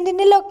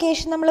 റെസിപ്പിയൻറ്റിൻ്റെ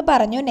ലൊക്കേഷൻ നമ്മൾ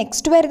പറഞ്ഞു.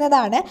 നെക്സ്റ്റ്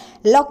വരുന്നതാണ്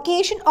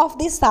location of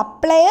the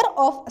supplier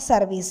of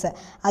service.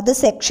 അത്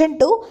സെക്ഷൻ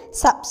 2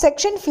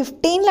 സബ്സെക്ഷൻ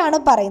 15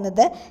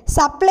 പറയുന്നത്.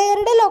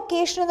 സപ്ലയറുടെ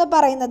ലൊക്കേഷൻ എന്ന്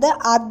പറയുന്നത്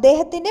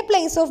അദ്ദേഹത്തിൻ്റെ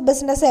പ്ലേസ് ഓഫ്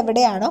ബിസിനസ്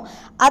എവിടെയാണോ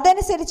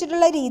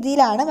അതനുസരിച്ചിട്ടുള്ള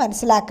രീതിയിലാണ്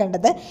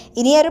മനസ്സിലാക്കേണ്ടത്.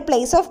 ഇനി ഒരു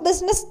പ്ലേസ് ഓഫ്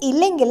ബിസിനസ്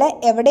ഇല്ലെങ്കിൽ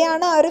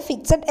എവിടെയാണ് ആ ഒരു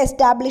ഫിക്സഡ്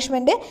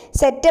എസ്റ്റാബ്ലിഷ്മെൻറ്റ്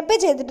സെറ്റപ്പ്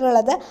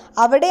ചെയ്തിട്ടുള്ളത്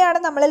അവിടെയാണ്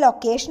നമ്മൾ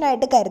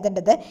ലൊക്കേഷനായിട്ട്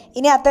കരുതേണ്ടത്.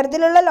 ഇനി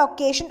അത്തരത്തിലുള്ള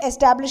ലൊക്കേഷൻ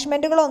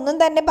എസ്റ്റാബ്ലിഷ്മെൻറ്റുകളൊന്നും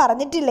തന്നെ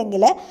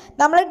പറഞ്ഞിട്ടില്ലെങ്കിൽ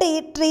നമ്മൾ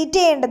ട്രീറ്റ്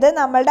ചെയ്യേണ്ടത്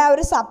നമ്മളുടെ ആ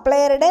ഒരു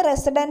സപ്ലയറുടെ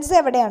റെസിഡൻസ്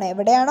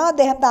എവിടെയാണോ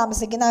അദ്ദേഹം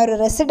താമസിക്കുന്ന ആ ഒരു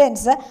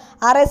റെസിഡൻസ്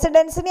ആ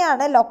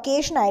റെസിഡൻസിനെയാണ്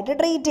ലൊക്കേഷനായിട്ട്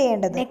ട്രീറ്റ്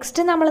ചെയ്യേണ്ടത്.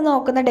 നെക്സ്റ്റ് നമ്മൾ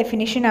നോക്കുന്ന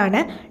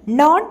ഡെഫിനിഷനാണ്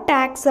നോൺ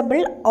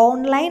ടാക്സബിൾ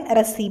ഓൺലൈൻ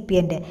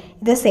റെസിപ്പിയൻറ്റ്.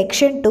 ഇത്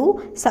സെക്ഷൻ 2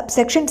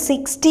 സബ്സെക്ഷൻ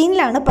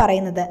 16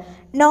 പറയുന്നത്.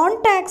 നോൺ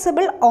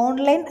ടാക്സബിൾ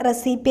ഓൺലൈൻ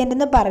റെസിപ്പിയൻ്റ്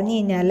എന്ന് പറഞ്ഞു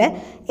കഴിഞ്ഞാൽ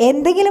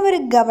എന്തെങ്കിലും ഒരു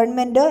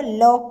ഗവൺമെൻറ്റോ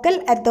ലോക്കൽ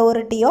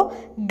അതോറിറ്റിയോ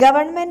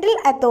ഗവൺമെൻറ്റൽ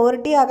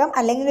അതോറിറ്റി ആകാം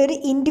അല്ലെങ്കിൽ ഒരു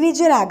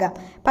ഇൻഡിവിജ്വൽ ആകാം.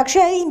 പക്ഷേ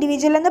ആ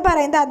ഇൻഡിവിജ്വൽ എന്ന്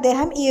പറയുന്നത്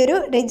അദ്ദേഹം ഈ ഒരു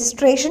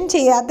രജിസ്ട്രേഷൻ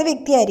ചെയ്യാത്ത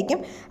വ്യക്തിയായിരിക്കും.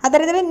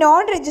 അത്തരത്തിൽ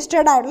നോൺ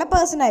രജിസ്റ്റേർഡ് ആയിട്ടുള്ള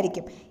പേഴ്സൺ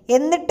ആയിരിക്കും.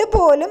 എന്നിട്ട്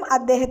പോലും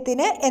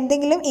അദ്ദേഹത്തിന്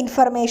എന്തെങ്കിലും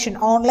ഇൻഫർമേഷൻ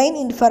ഓൺലൈൻ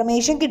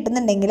ഇൻഫർമേഷൻ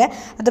കിട്ടുന്നുണ്ടെങ്കിൽ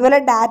അതുപോലെ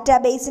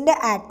ഡാറ്റാബേസിൻ്റെ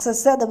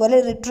ആക്സസ് അതുപോലെ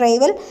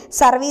റിട്രൈവൽ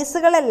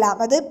സർവീസുകളെല്ലാം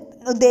അത്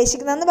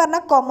ഉദ്ദേശിക്കുന്നതെന്ന്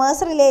പറഞ്ഞാൽ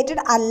കൊമേഴ്സ്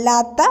റിലേറ്റഡ്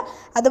അല്ലാത്ത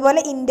അതുപോലെ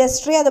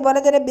ഇൻഡസ്ട്രി അതുപോലെ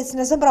തന്നെ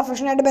ബിസിനസ്സും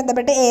പ്രൊഫഷനുമായിട്ട്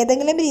ബന്ധപ്പെട്ട്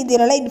ഏതെങ്കിലും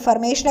രീതിയിലുള്ള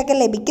ഇൻഫർമേഷനൊക്കെ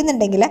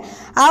ലഭിക്കുന്നുണ്ടെങ്കിൽ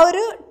ആ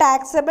ഒരു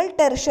ടാക്സബിൾ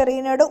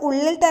ടെറിഷറിനോട്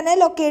ഉള്ളിൽ തന്നെ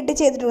ലൊക്കേറ്റ്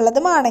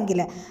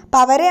ചെയ്തിട്ടുള്ളതുമാണെങ്കിൽ അപ്പോൾ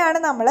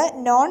അവരെയാണ് നമ്മൾ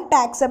നോൺ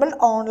ടാക്സബിൾ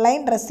ഓൺലൈൻ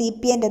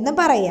റെസിപ്പിയൻ്റ് എന്ന്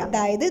പറയുക.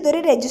 അതായത്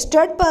ഇതൊരു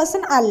രജിസ്റ്റേർഡ്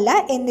പേഴ്സൺ അല്ല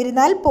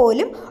എന്നിരുന്നാൽ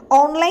പോലും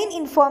ഓൺലൈൻ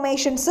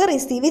ഇൻഫർമേഷൻസ്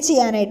റിസീവ്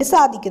ചെയ്യാനായിട്ട്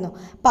സാധിക്കുന്നു.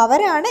 അപ്പോൾ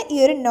അവരാണ് ഈ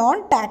ഒരു നോൺ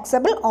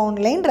ടാക്സബിൾ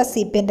ഓൺലൈൻ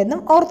റെസിപ്പിയൻ്റ്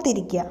എന്നും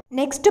ഓർത്തിരിക്കുക.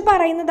 നെക്സ്റ്റ്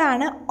പറയുന്നതാണ്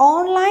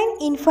online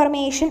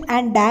information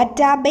and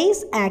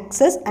database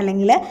access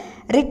അല്ലെങ്കിൽ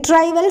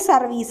റിട്രൈവൽ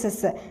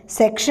സർവീസസ്.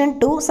 സെക്ഷൻ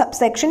 2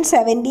 സബ്സെക്ഷൻ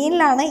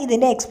 17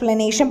 ഇതിൻ്റെ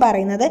എക്സ്പ്ലനേഷൻ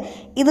പറയുന്നത്.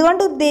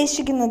 ഇതുകൊണ്ട്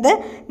ഉദ്ദേശിക്കുന്നത്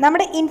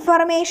നമ്മുടെ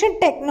ഇൻഫർമേഷൻ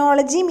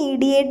ടെക്നോളജി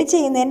മീഡിയേറ്റ്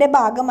ചെയ്യുന്നതിൻ്റെ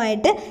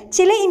ഭാഗമായിട്ട്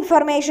ചില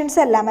ഇൻഫർമേഷൻസ്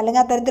എല്ലാം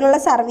അല്ലെങ്കിൽ അത്തരത്തിലുള്ള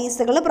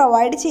സർവീസുകൾ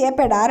പ്രൊവൈഡ്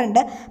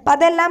ചെയ്യപ്പെടാറുണ്ട്. അപ്പോൾ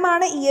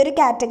അതെല്ലാമാണ് ഈ ഒരു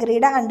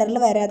കാറ്റഗറിയുടെ അണ്ടറിൽ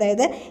വരിക.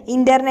 അതായത്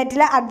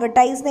ഇൻ്റർനെറ്റിൽ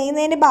അഡ്വർടൈസ്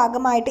ചെയ്യുന്നതിൻ്റെ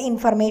ഭാഗമായിട്ട്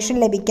ഇൻഫർമേഷൻ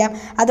ലഭിക്കാം.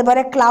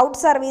 അതുപോലെ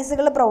ക്ലൗഡ്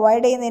സർവീസുകൾ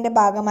പ്രൊവൈഡ് ചെയ്യുന്നതിൻ്റെ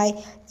ഭാഗമായി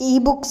ഇ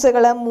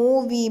ബുക്സുകൾ,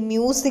 മൂവി,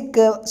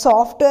 മ്യൂസിക്,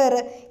 സോഫ്റ്റ്വെയർ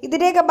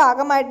ഇതിൻ്റെയൊക്കെ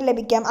ഭാഗമായിട്ട്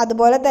ലഭിക്കാം.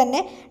 അതുപോലെ തന്നെ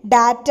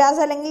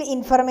ഡാറ്റാസ് അല്ലെങ്കിൽ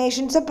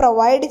ഇൻഫർമേഷൻസ്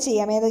പ്രൊവൈഡ്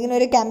ചെയ്യാം ഏതെങ്കിലും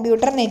ഒരു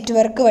കമ്പ്യൂട്ടർ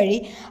നെറ്റ്വർക്ക് വഴി.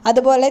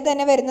 അതുപോലെ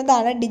തന്നെ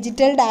വരുന്നതാണ്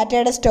ഡിജിറ്റൽ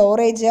ഡാറ്റയുടെ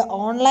storage,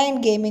 online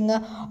gaming,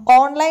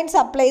 online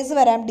supplies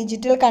വരാം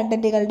ഡിജിറ്റൽ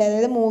കണ്ടൻറ്റുകളുടെ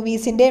അതായത്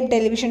മൂവീസിൻ്റെയും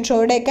ടെലിവിഷൻ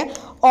ഷോയുടെയൊക്കെ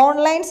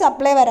ഓൺലൈൻ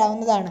സപ്ലൈ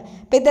വരാവുന്നതാണ്.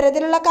 അപ്പോൾ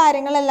ഇത്തരത്തിലുള്ള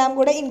കാര്യങ്ങളെല്ലാം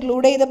കൂടെ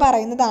ഇൻക്ലൂഡ് ചെയ്ത്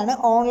പറയുന്നതാണ്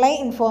online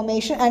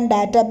information and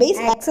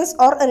database access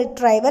or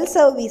റിട്രൈവൽ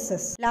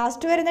services.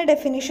 Last വരുന്ന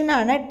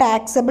ഡെഫിനിഷനാണ്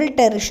ടാക്സബിൾ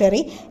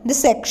ടെറിഷറി. ഇത്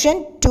സെക്ഷൻ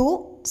 2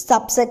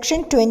 സബ്സെക്ഷൻ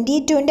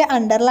 22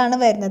 അണ്ടറിലാണ്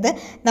വരുന്നത്.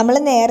 നമ്മൾ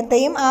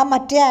നേരത്തെയും ആ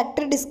മറ്റേ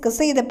ആക്ട് ഡിസ്കസ്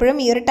ചെയ്തപ്പോഴും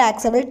ഈ ഒരു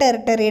ടാക്സബിൾ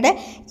ടെറിട്ടറിയുടെ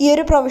ഈ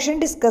ഒരു പ്രൊവിഷൻ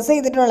ഡിസ്കസ്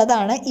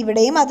ചെയ്തിട്ടുള്ളതാണ്.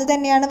 ഇവിടെയും അത്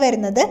തന്നെയാണ്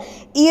വരുന്നത്.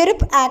 ഈ ഒരു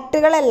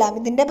ആക്ടുകളെല്ലാം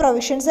ഇതിൻ്റെ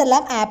പ്രൊവിഷൻസ്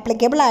എല്ലാം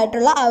ആപ്ലിക്കബിൾ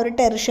ആയിട്ടുള്ള ആ ഒരു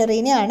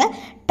ടെറിഷറിനെയാണ്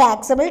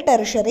ടാക്സബിൾ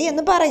ടെറിഷറി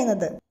എന്ന്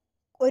പറയുന്നത്.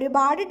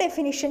 ഒരുപാട്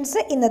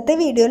ഡെഫിനിഷൻസ് ഇന്നത്തെ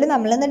വീഡിയോയിൽ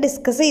നമ്മളിന്ന്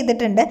ഡിസ്കസ്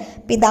ചെയ്തിട്ടുണ്ട്.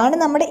 അപ്പോൾ ഇതാണ്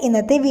നമ്മുടെ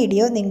ഇന്നത്തെ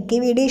വീഡിയോ. നിങ്ങൾക്ക് ഈ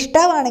വീഡിയോ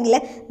ഇഷ്ടമാണെങ്കിൽ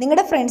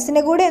നിങ്ങളുടെ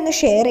ഫ്രണ്ട്സിൻ്റെ കൂടെ ഒന്ന്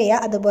ഷെയർ ചെയ്യുക.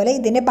 അതുപോലെ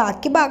ഇതിൻ്റെ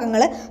ബാക്കി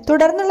ഭാഗങ്ങൾ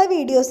തുടർന്നുള്ള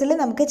വീഡിയോസിൽ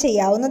നമുക്ക്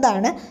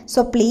ചെയ്യാവുന്നതാണ്.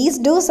 So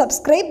please do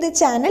subscribe the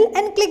channel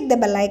and click the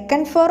bell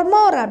icon for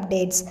more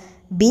updates.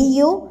 B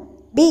U,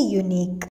 B unique.